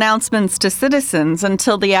formal announcements to citizens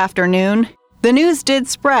until the afternoon, the news did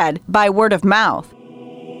spread by word of mouth.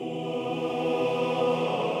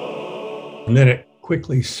 And then it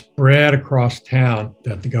quickly spread across town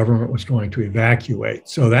that the government was going to evacuate.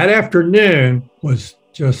 So that afternoon was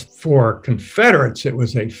just for Confederates, it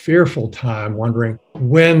was a fearful time, wondering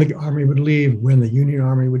when the army would leave, when the Union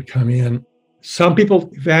Army would come in. Some people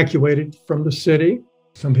evacuated from the city.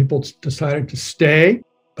 Some people decided to stay.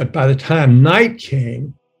 But by the time night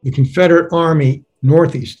came, the Confederate Army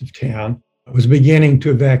northeast of town was beginning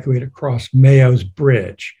to evacuate across Mayo's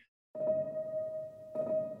Bridge.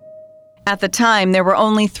 At the time, there were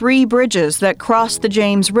only 3 bridges that crossed the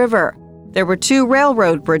James River. There were 2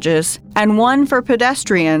 railroad bridges and 1 for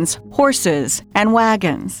pedestrians, horses, and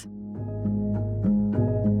wagons.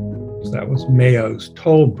 That was Mayo's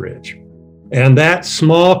toll bridge. And that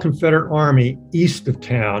small Confederate army east of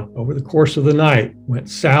town, over the course of the night, went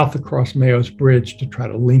south across Mayo's Bridge to try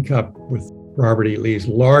to link up with Robert E. Lee's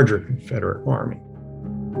larger Confederate army.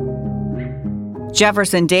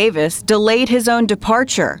 Jefferson Davis delayed his own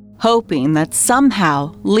departure, hoping that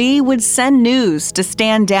somehow Lee would send news to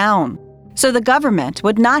stand down, so the government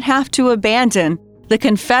would not have to abandon the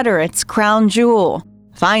Confederates' crown jewel.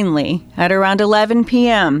 Finally, at around 11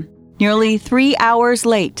 p.m., nearly 3 hours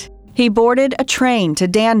late, he boarded a train to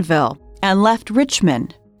Danville and left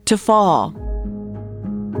Richmond to fall.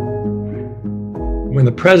 When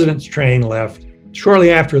the president's train left,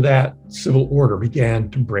 shortly after that, civil order began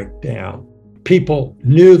to break down. People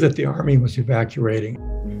knew that the army was evacuating.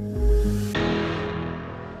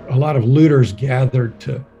 A lot of looters gathered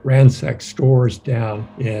to ransack stores down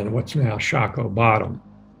in what's now Shockoe Bottom.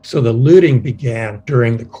 So the looting began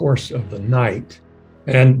during the course of the night.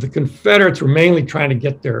 And the Confederates were mainly trying to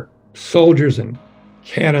get their soldiers and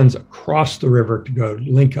cannons across the river to go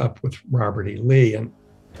link up with Robert E. Lee. And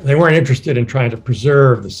they weren't interested in trying to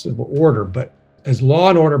preserve the civil order, but as law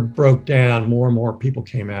and order broke down, more and more people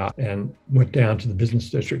came out and went down to the business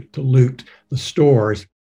district to loot the stores.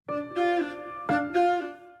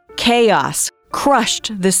 Chaos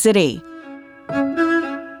crushed the city.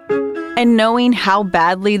 And knowing how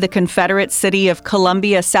badly the Confederate city of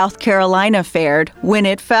Columbia, South Carolina fared when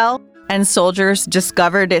it fell and soldiers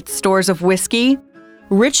discovered its stores of whiskey,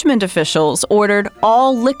 Richmond officials ordered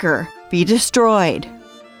all liquor be destroyed.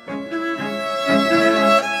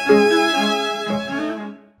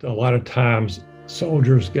 A lot of times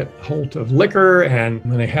soldiers get hold of liquor, and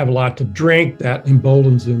when they have a lot to drink, that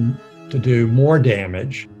emboldens them to do more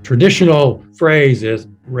damage. Traditional phrase is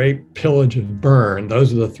rape, pillage, and burn.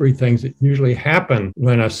 Those are the three things that usually happen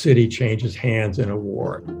when a city changes hands in a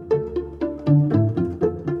war.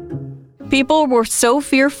 People were so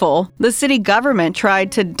fearful, the city government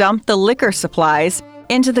tried to dump the liquor supplies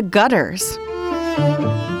into the gutters.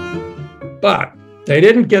 But they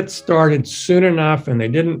didn't get started soon enough, and they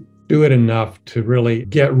didn't do it enough to really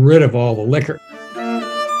get rid of all the liquor.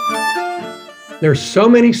 There's so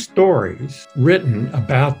many stories written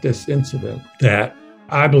about this incident that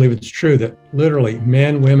I believe it's true that literally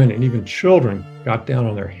men, women, and even children got down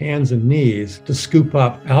on their hands and knees to scoop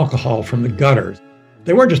up alcohol from the gutters.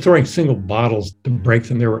 They weren't just throwing single bottles to break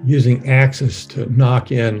them. They were using axes to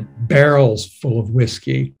knock in barrels full of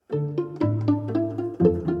whiskey.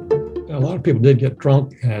 A lot of people did get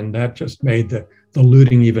drunk, and that just made the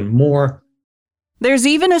looting even more. There's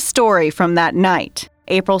even a story from that night,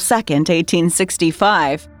 April 2nd,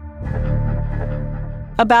 1865,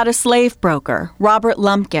 about a slave broker, Robert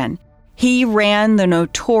Lumpkin. He ran the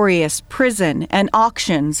notorious prison and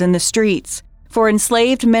auctions in the streets for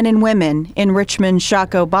enslaved men and women in Richmond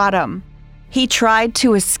Shockoe Bottom. He tried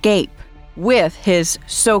to escape with his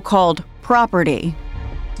so-called property.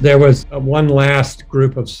 There was one last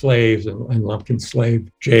group of slaves in Lumpkin's slave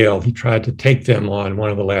jail. He tried to take them on one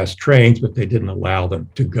of the last trains, but they didn't allow them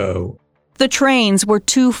to go. The trains were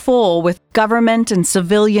too full with government and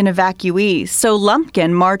civilian evacuees, so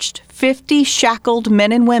Lumpkin marched 50 shackled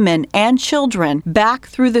men and women and children back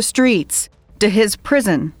through the streets to his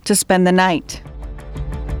prison to spend the night.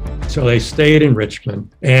 So they stayed in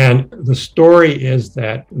Richmond, and the story is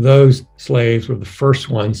that those slaves were the first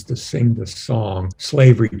ones to sing the song,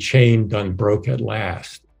 "Slavery Chain Done Broke at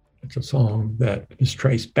Last." It's a song that is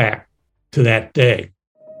traced back to that day.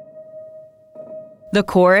 The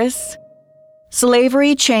chorus,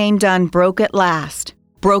 "Slavery chain done broke at last,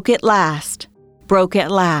 broke at last, broke at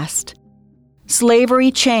last. Slavery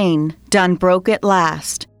chain done broke at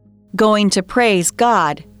last, going to praise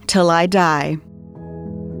God till I die."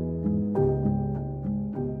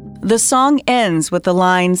 The song ends with the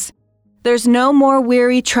lines, "There's no more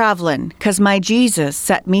weary travelin', 'cause my Jesus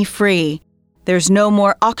set me free. There's no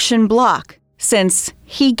more auction block, since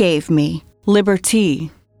he gave me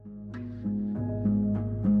liberty."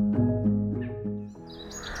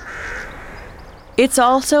 It's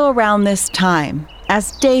also around this time,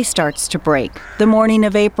 as day starts to break, the morning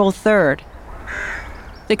of April 3rd.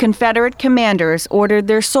 The Confederate commanders ordered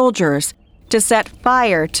their soldiers to set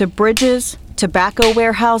fire to bridges, tobacco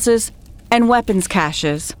warehouses, and weapons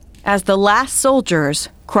caches as the last soldiers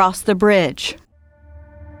crossed the bridge.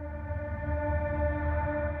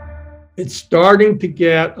 It's starting to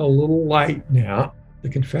get a little light now. The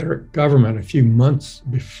Confederate government, a few months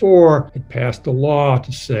before, had passed a law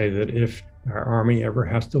to say that if our army ever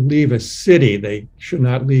has to leave a city, they should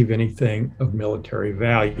not leave anything of military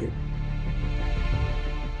value.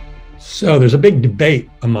 So there's a big debate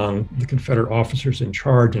among the Confederate officers in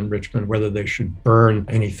charge in Richmond whether they should burn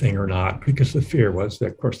anything or not, because the fear was that,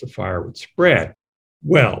 of course, the fire would spread.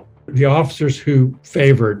 Well, the officers who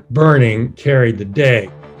favored burning carried the day.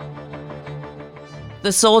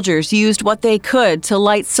 The soldiers used what they could to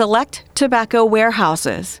light select tobacco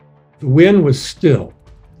warehouses. The wind was still.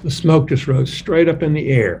 The smoke just rose straight up in the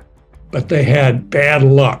air. But they had bad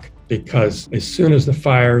luck, because as soon as the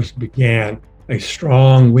fires began, a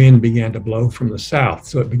strong wind began to blow from the south.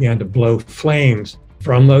 So it began to blow flames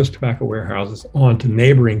from those tobacco warehouses onto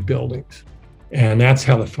neighboring buildings. And that's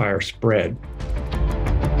how the fire spread.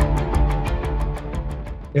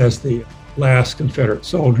 as the last Confederate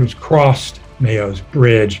soldiers crossed Mayo's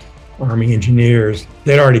Bridge, Army engineers,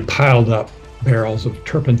 they'd already piled up barrels of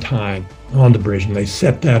turpentine on the bridge, and they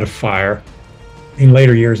set that afire. In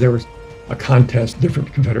later years, there was a contest.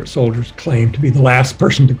 Different Confederate soldiers claimed to be the last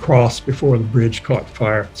person to cross before the bridge caught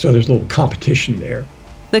fire. So there's a little competition there.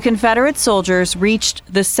 The Confederate soldiers reached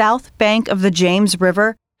the south bank of the James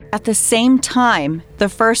River at the same time the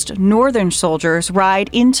first Northern soldiers ride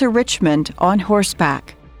into Richmond on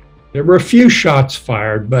horseback. There were a few shots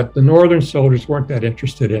fired, but the Northern soldiers weren't that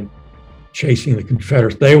interested in chasing the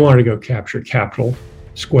Confederates. They wanted to go capture Capitol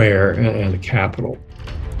Square and the Capitol.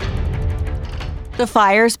 The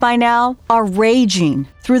fires by now are raging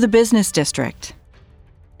through the business district.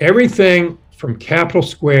 Everything from Capitol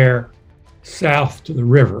Square south to the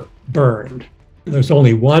river burned. There's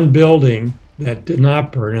only one building that did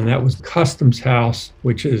not burn, and that was the Customs House,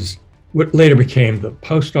 which is what later became the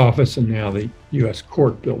post office and now the U.S.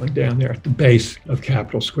 Court building down there at the base of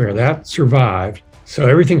Capitol Square. That survived. So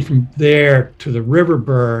everything from there to the river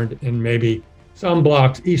burned, and maybe some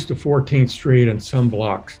blocks east of 14th Street and some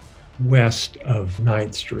blocks west of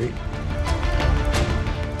 9th Street.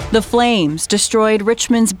 The flames destroyed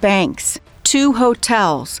Richmond's banks, 2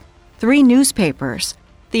 hotels, 3 newspapers,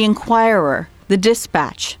 the Inquirer, the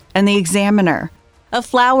Dispatch, and the Examiner, a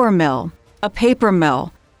flour mill, a paper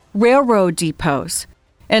mill, railroad depots,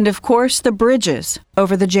 and of course the bridges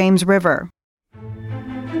over the James River.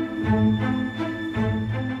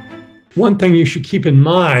 One thing you should keep in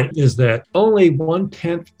mind is that only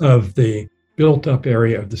 1/10 of the built-up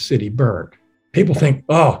area of the city burned. People think,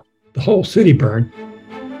 oh, the whole city burned.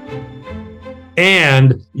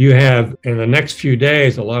 And you have, in the next few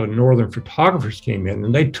days, a lot of Northern photographers came in,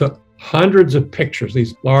 and they took hundreds of pictures,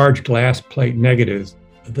 these large glass plate negatives.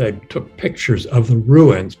 They took pictures of the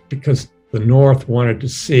ruins because the North wanted to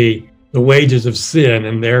see the wages of sin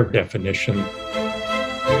in their definition,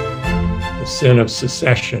 the sin of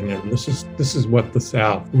secession. And this is what the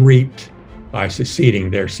South reaped by seceding.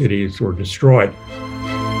 Their cities were destroyed.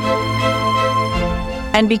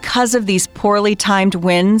 And because of these poorly timed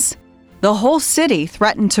winds, the whole city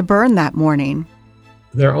threatened to burn that morning.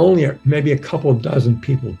 There are only maybe a couple dozen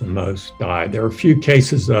people at the most died. There were a few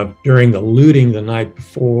cases of, during the looting the night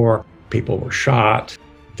before, people were shot.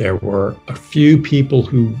 There were a few people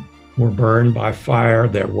who were burned by fire.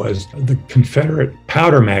 There was the Confederate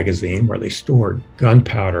powder magazine where they stored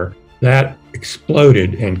gunpowder. That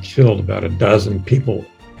exploded and killed about a dozen people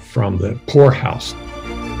from the poorhouse.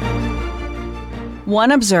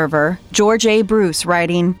 One observer, George A. Bruce,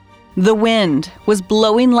 writing, "The wind was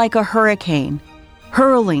blowing like a hurricane,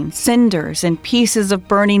 hurling cinders and pieces of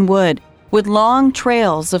burning wood with long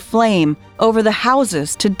trails of flame over the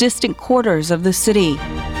houses to distant quarters of the city.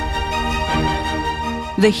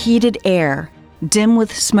 The heated air, dim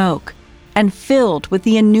with smoke, and filled with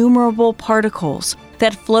the innumerable particles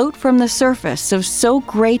that float from the surface of so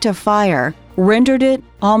great a fire, rendered it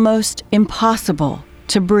almost impossible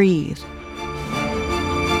to breathe."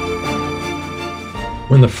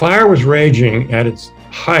 When the fire was raging at its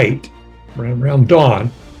height, around dawn,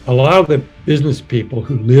 a lot of the business people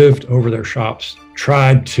who lived over their shops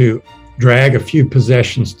tried to drag a few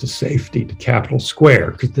possessions to safety to Capitol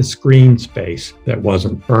Square because the screen space that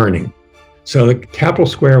wasn't burning. So the Capitol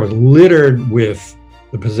Square was littered with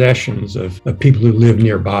the possessions of people who lived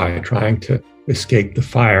nearby trying to escape the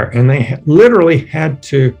fire. And they literally had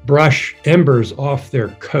to brush embers off their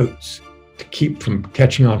coats to keep from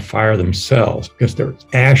catching on fire themselves because there was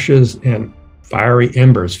ashes and fiery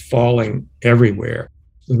embers falling everywhere.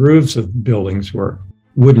 The roofs of buildings were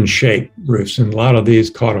wooden-shaped roofs, and a lot of these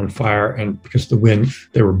caught on fire, and because of the wind,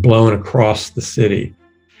 they were blown across the city.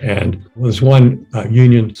 And there was one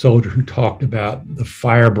Union soldier who talked about the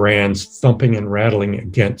firebrands thumping and rattling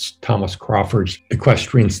against Thomas Crawford's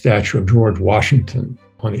equestrian statue of George Washington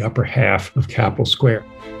on the upper half of Capitol Square.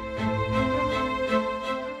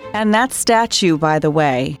 And that statue, by the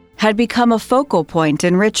way, had become a focal point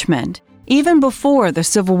in Richmond. Even before the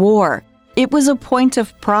Civil War, it was a point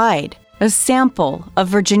of pride, a sample of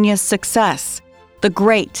Virginia's success, the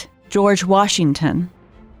great George Washington.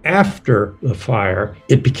 After the fire,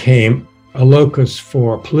 it became a locus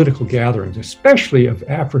for political gatherings, especially of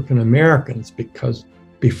African Americans, because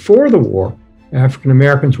before the war, African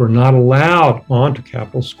Americans were not allowed onto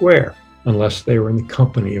Capitol Square unless they were in the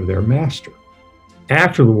company of their master.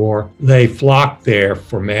 After the war, they flocked there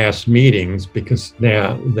for mass meetings because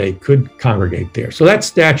now they could congregate there. So that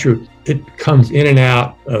statue, it comes in and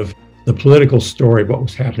out of the political story of what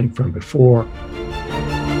was happening from before.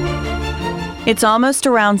 It's almost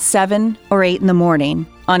around 7 or 8 in the morning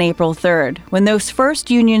on April 3rd when those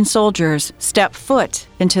first Union soldiers step foot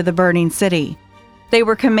into the burning city. They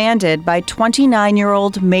were commanded by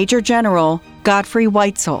 29-year-old Major General Godfrey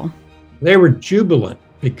Weitzel. They were jubilant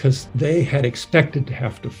because they had expected to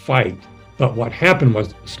have to fight. But what happened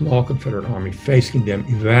was the small Confederate army facing them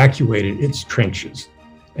evacuated its trenches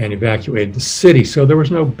and evacuated the city. So there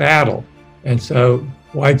was no battle. And so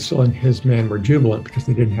Weitzel and his men were jubilant because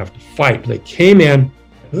they didn't have to fight. They came in,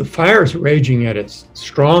 the fire is raging at its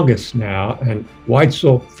strongest now, and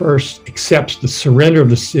Weitzel first accepts the surrender of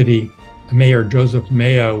the city. Mayor Joseph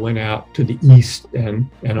Mayo went out to the east and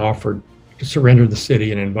offered to surrender the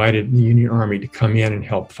city and invited the Union Army to come in and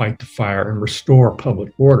help fight the fire and restore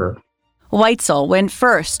public order. Weitzel went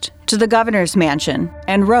first to the governor's mansion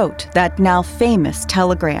and wrote that now famous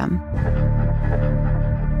telegram.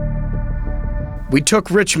 We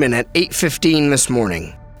took Richmond at 8:15 this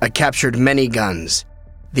morning. I captured many guns.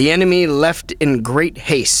 The enemy left in great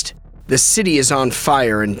haste. The city is on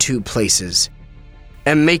fire in 2 places.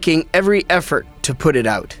 Am making every effort to put it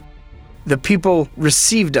out. The people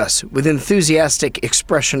received us with enthusiastic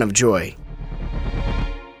expression of joy.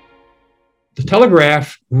 The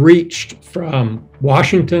telegraph reached from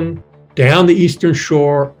Washington down the eastern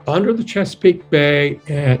shore, under the Chesapeake Bay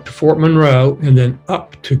at Fort Monroe, and then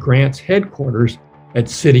up to Grant's headquarters at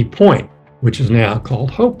City Point, which is now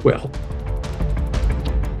called Hopewell.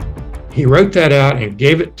 He wrote that out and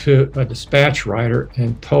gave it to a dispatch writer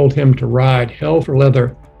and told him to ride hell for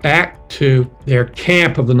leather back to their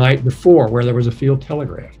camp of the night before, where there was a field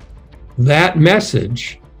telegraph. That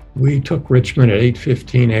message, we took Richmond at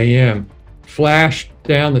 8:15 a.m., flashed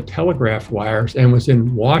down the telegraph wires and was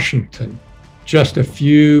in Washington just a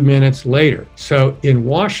few minutes later. So in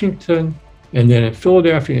Washington and then in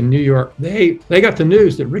Philadelphia and New York, they got the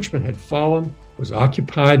news that Richmond had fallen, was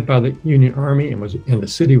occupied by the Union Army, and the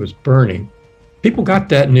city was burning. People got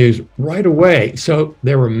that news right away. So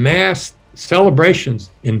there were mass celebrations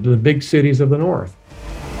in the big cities of the North.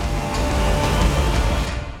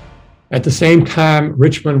 At the same time,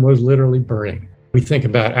 Richmond was literally burning. We think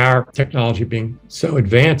about our technology being so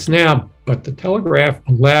advanced now, but the telegraph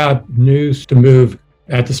allowed news to move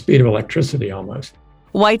at the speed of electricity almost.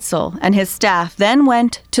 Weitzel and his staff then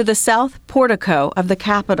went to the south portico of the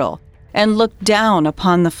Capitol and looked down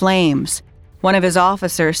upon the flames. One of his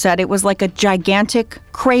officers said it was like a gigantic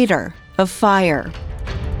crater of fire.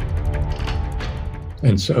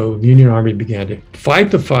 And so the Union Army began to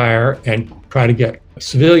fight the fire and try to get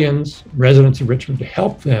civilians, residents of Richmond, to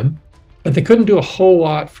help them. But they couldn't do a whole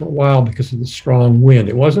lot for a while because of the strong wind.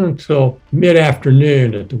 It wasn't until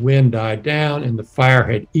mid-afternoon that the wind died down and the fire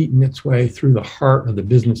had eaten its way through the heart of the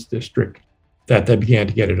business district that they began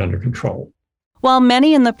to get it under control. While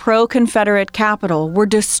many in the pro-Confederate capital were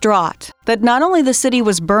distraught that not only the city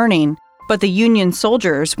was burning, but the Union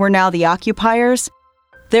soldiers were now the occupiers,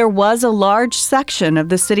 there was a large section of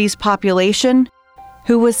the city's population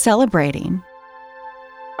who was celebrating.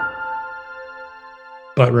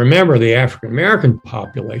 But remember, the African-American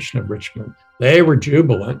population of Richmond, they were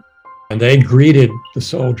jubilant and they greeted the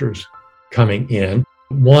soldiers coming in.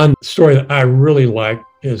 One story that I really like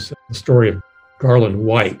is the story of Garland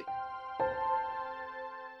White.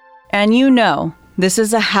 And you know, this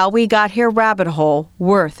is a How We Got Here rabbit hole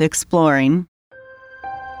worth exploring.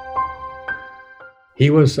 He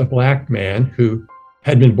was a Black man who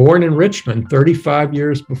had been born in Richmond 35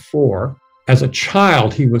 years before. As a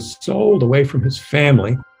child, he was sold away from his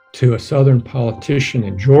family to a Southern politician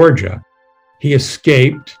in Georgia. He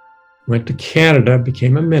escaped, went to Canada,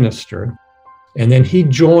 became a minister, and then he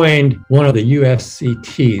joined one of the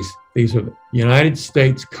USCTs. These are the United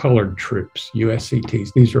States Colored Troops, USCTs.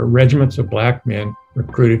 These are regiments of Black men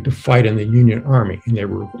recruited to fight in the Union Army, and they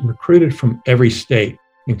were recruited from every state,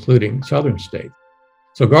 including Southern states.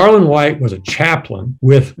 So Garland White was a chaplain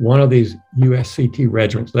with one of these USCT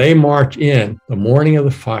regiments. They march in the morning of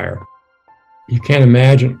the fire. You can't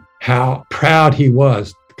imagine how proud he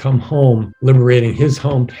was to come home, liberating his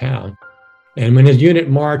hometown. And when his unit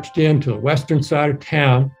marched into the western side of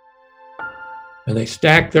town, and they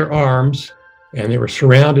stacked their arms, and they were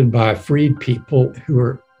surrounded by freed people who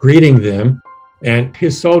were greeting them, and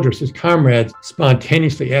his soldiers, his comrades,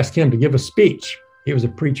 spontaneously asked him to give a speech. He was a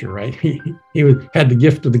preacher, right? He had the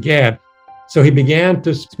gift of the gab. So he began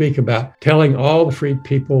to speak about telling all the freed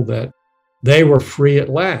people that they were free at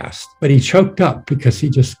last. But he choked up because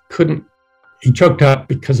he just couldn't. He choked up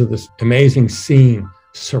because of this amazing scene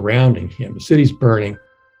surrounding him. The city's burning,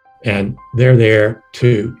 and they're there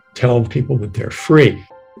to tell people that they're free.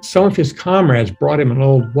 Some of his comrades brought him an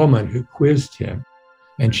old woman who quizzed him.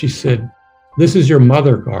 And she said, "This is your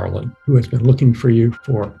mother, Garland, who has been looking for you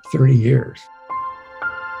for 30 years."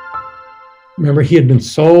 Remember, he had been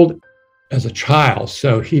sold as a child,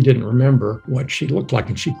 so he didn't remember what she looked like,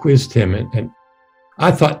 and she quizzed him. And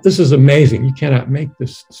I thought, this is amazing. You cannot make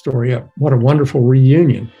this story up. What a wonderful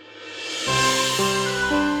reunion.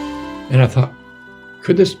 And I thought,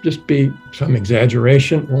 could this just be some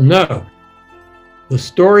exaggeration? Well, no. The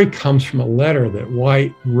story comes from a letter that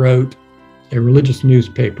White wrote a religious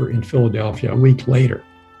newspaper in Philadelphia a week later,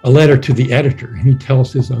 a letter to the editor, and he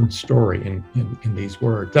tells his own story in these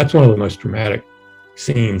words. That's one of the most dramatic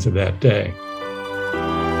scenes of that day.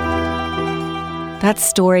 That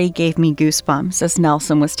story gave me goosebumps as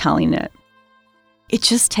Nelson was telling it. It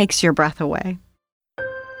just takes your breath away.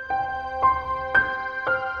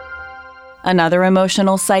 Another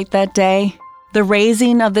emotional sight that day, the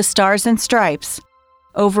raising of the Stars and Stripes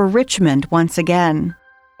over Richmond once again.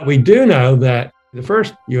 We do know that the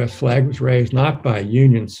first U.S. flag was raised not by a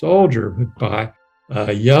Union soldier, but by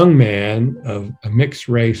a young man of a mixed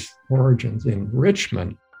race origins in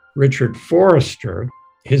Richmond, Richard Forrester.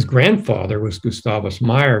 His grandfather was Gustavus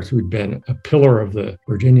Myers, who had been a pillar of the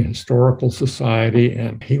Virginia Historical Society,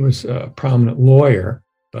 and he was a prominent lawyer.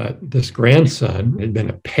 But this grandson had been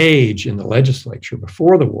a page in the legislature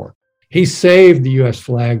before the war. He saved the U.S.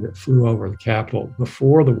 flag that flew over the Capitol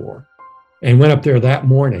before the war and went up there that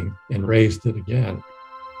morning and raised it again.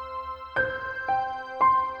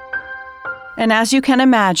 And as you can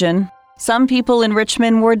imagine, some people in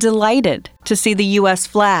Richmond were delighted to see the U.S.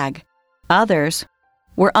 flag. Others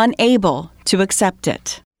were unable to accept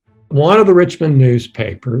it. One of the Richmond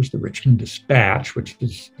newspapers, the Richmond Dispatch, which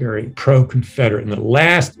is very pro-Confederate, in the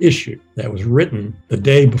last issue that was written the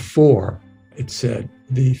day before, it said,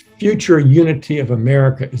 "The future unity of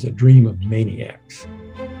America is a dream of maniacs."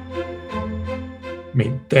 I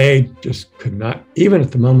mean, they just could not, even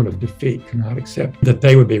at the moment of defeat, could not accept that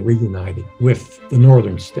they would be reunited with the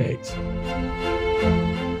northern states.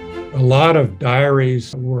 A lot of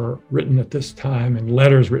diaries were written at this time and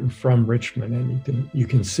letters written from Richmond, and you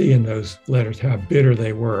can see in those letters how bitter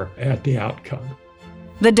they were at the outcome.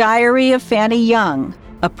 The diary of Fanny Young,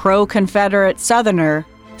 a pro-Confederate Southerner,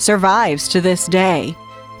 survives to this day.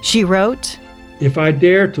 She wrote, "If I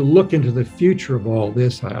dare to look into the future of all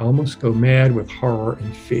this, I almost go mad with horror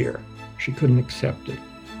and fear." She couldn't accept it.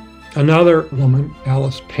 Another woman,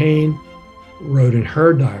 Alice Payne, wrote in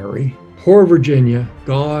her diary, "Poor Virginia,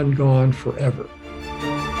 gone, gone forever."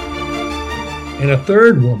 And a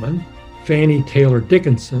third woman, Fanny Taylor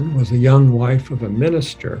Dickinson, was a young wife of a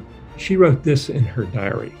minister. She wrote this in her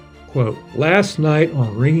diary, quote, "Last night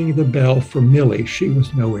on ringing the bell for Millie, she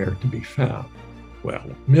was nowhere to be found." Well,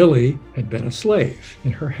 Millie had been a slave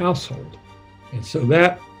in her household. And so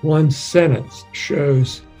that one sentence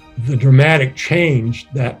shows the dramatic change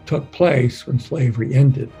that took place when slavery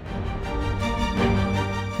ended.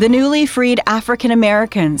 The newly freed African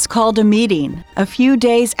Americans called a meeting a few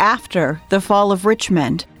days after the fall of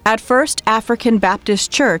Richmond at First African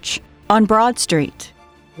Baptist Church on Broad Street.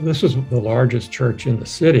 This was the largest church in the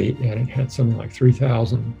city, and it had something like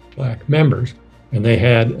 3,000 Black members. And they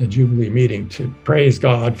had a Jubilee meeting to praise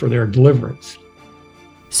God for their deliverance.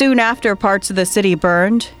 Soon after parts of the city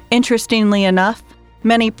burned, interestingly enough,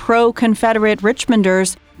 many pro-Confederate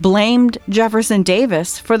Richmonders blamed Jefferson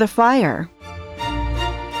Davis for the fire.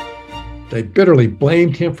 They bitterly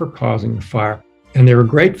blamed him for causing the fire, and they were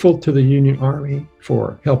grateful to the Union Army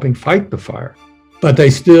for helping fight the fire. But they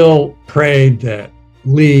still prayed that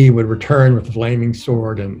Lee would return with the flaming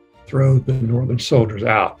sword and throw the Northern soldiers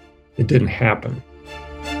out. It didn't happen.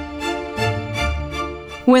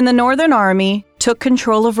 When the Northern Army took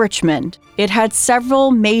control of Richmond, it had several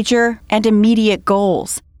major and immediate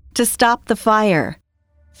goals: to stop the fire,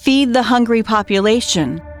 feed the hungry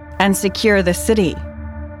population, and secure the city.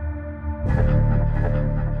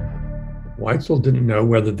 Weitzel didn't know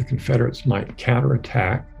whether the Confederates might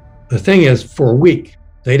counterattack. The thing is, for a week,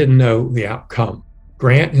 they didn't know the outcome.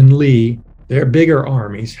 Grant and Lee, their bigger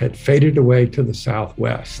armies, had faded away to the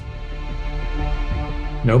southwest.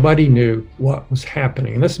 Nobody knew what was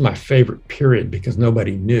happening. And this is my favorite period because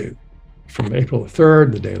nobody knew. From April the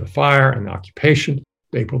 3rd, the day of the fire and the occupation,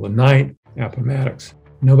 to April the 9th, Appomattox,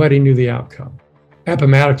 nobody knew the outcome.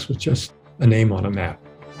 Appomattox was just a name on a map.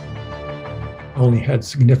 Only had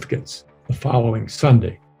significance the following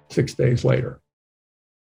Sunday, 6 days later.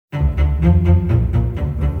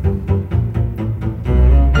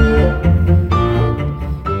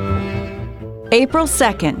 April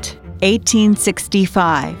 2nd,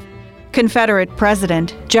 1865. Confederate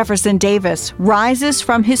President Jefferson Davis rises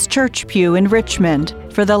from his church pew in Richmond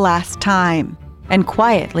for the last time and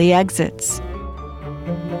quietly exits.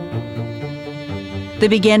 The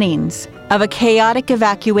beginnings of a chaotic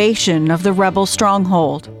evacuation of the rebel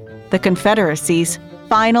stronghold, the Confederacy's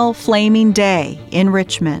final flaming day in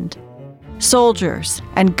Richmond. Soldiers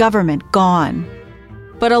and government gone,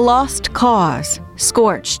 but a lost cause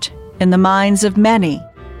scorched in the minds of many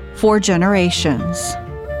for generations.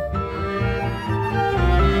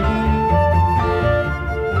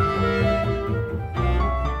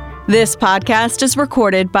 This podcast is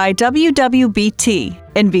recorded by WWBT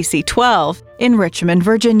NBC 12 in Richmond,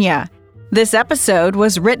 Virginia. This episode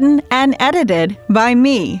was written and edited by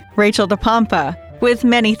me, Rachel DePompa, with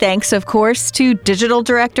many thanks, of course, to digital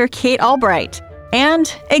director Kate Albright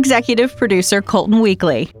and executive producer Colton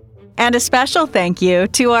Weekly. And a special thank you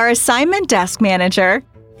to our assignment desk manager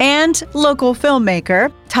and local filmmaker,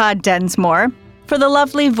 Todd Densmore, for the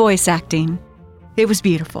lovely voice acting. It was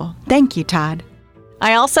beautiful. Thank you, Todd.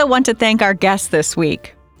 I also want to thank our guests this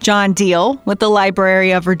week, John Deal with the Library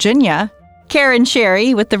of Virginia, Karen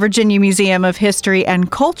Sherry with the Virginia Museum of History and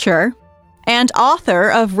Culture, and author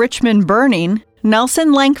of Richmond Burning,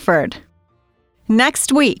 Nelson Lankford.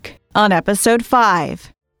 Next week on Episode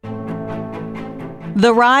 5,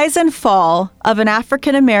 the rise and fall of an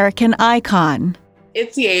African-American icon.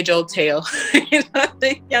 It's the age-old tale.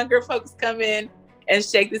 The younger folks come in and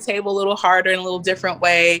shake the table a little harder in a little different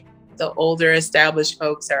way. The older established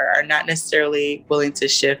folks are not necessarily willing to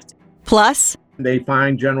shift. Plus, they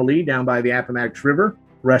find General Lee down by the Appomattox River,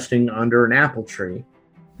 resting under an apple tree.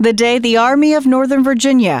 The day the Army of Northern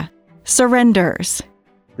Virginia surrenders.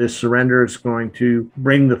 This surrender is going to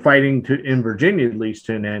bring the fighting in Virginia, at least,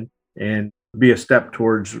 to an end and be a step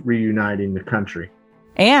towards reuniting the country.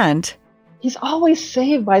 And he's always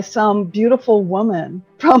saved by some beautiful woman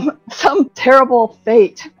from some terrible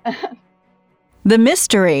fate. The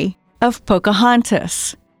mystery of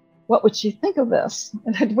Pocahontas. What would she think of this?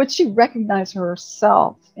 And would she recognize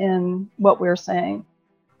herself in what we're saying?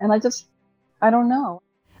 And I don't know.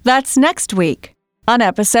 That's next week on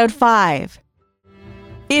Episode 5.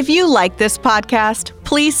 If you like this podcast,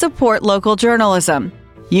 please support local journalism.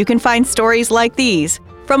 You can find stories like these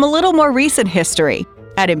from a little more recent history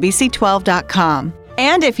at NBC12.com.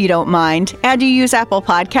 And if you don't mind, and you use Apple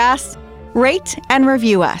Podcasts, rate and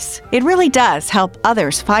review us. It really does help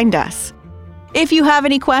others find us. If you have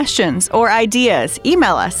any questions or ideas,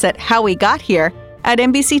 email us at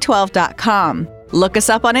howwegothere@NBC12.com. Look us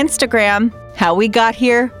up on Instagram,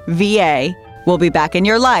 HowWeGotHereVA. We'll be back in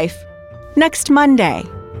your life next Monday.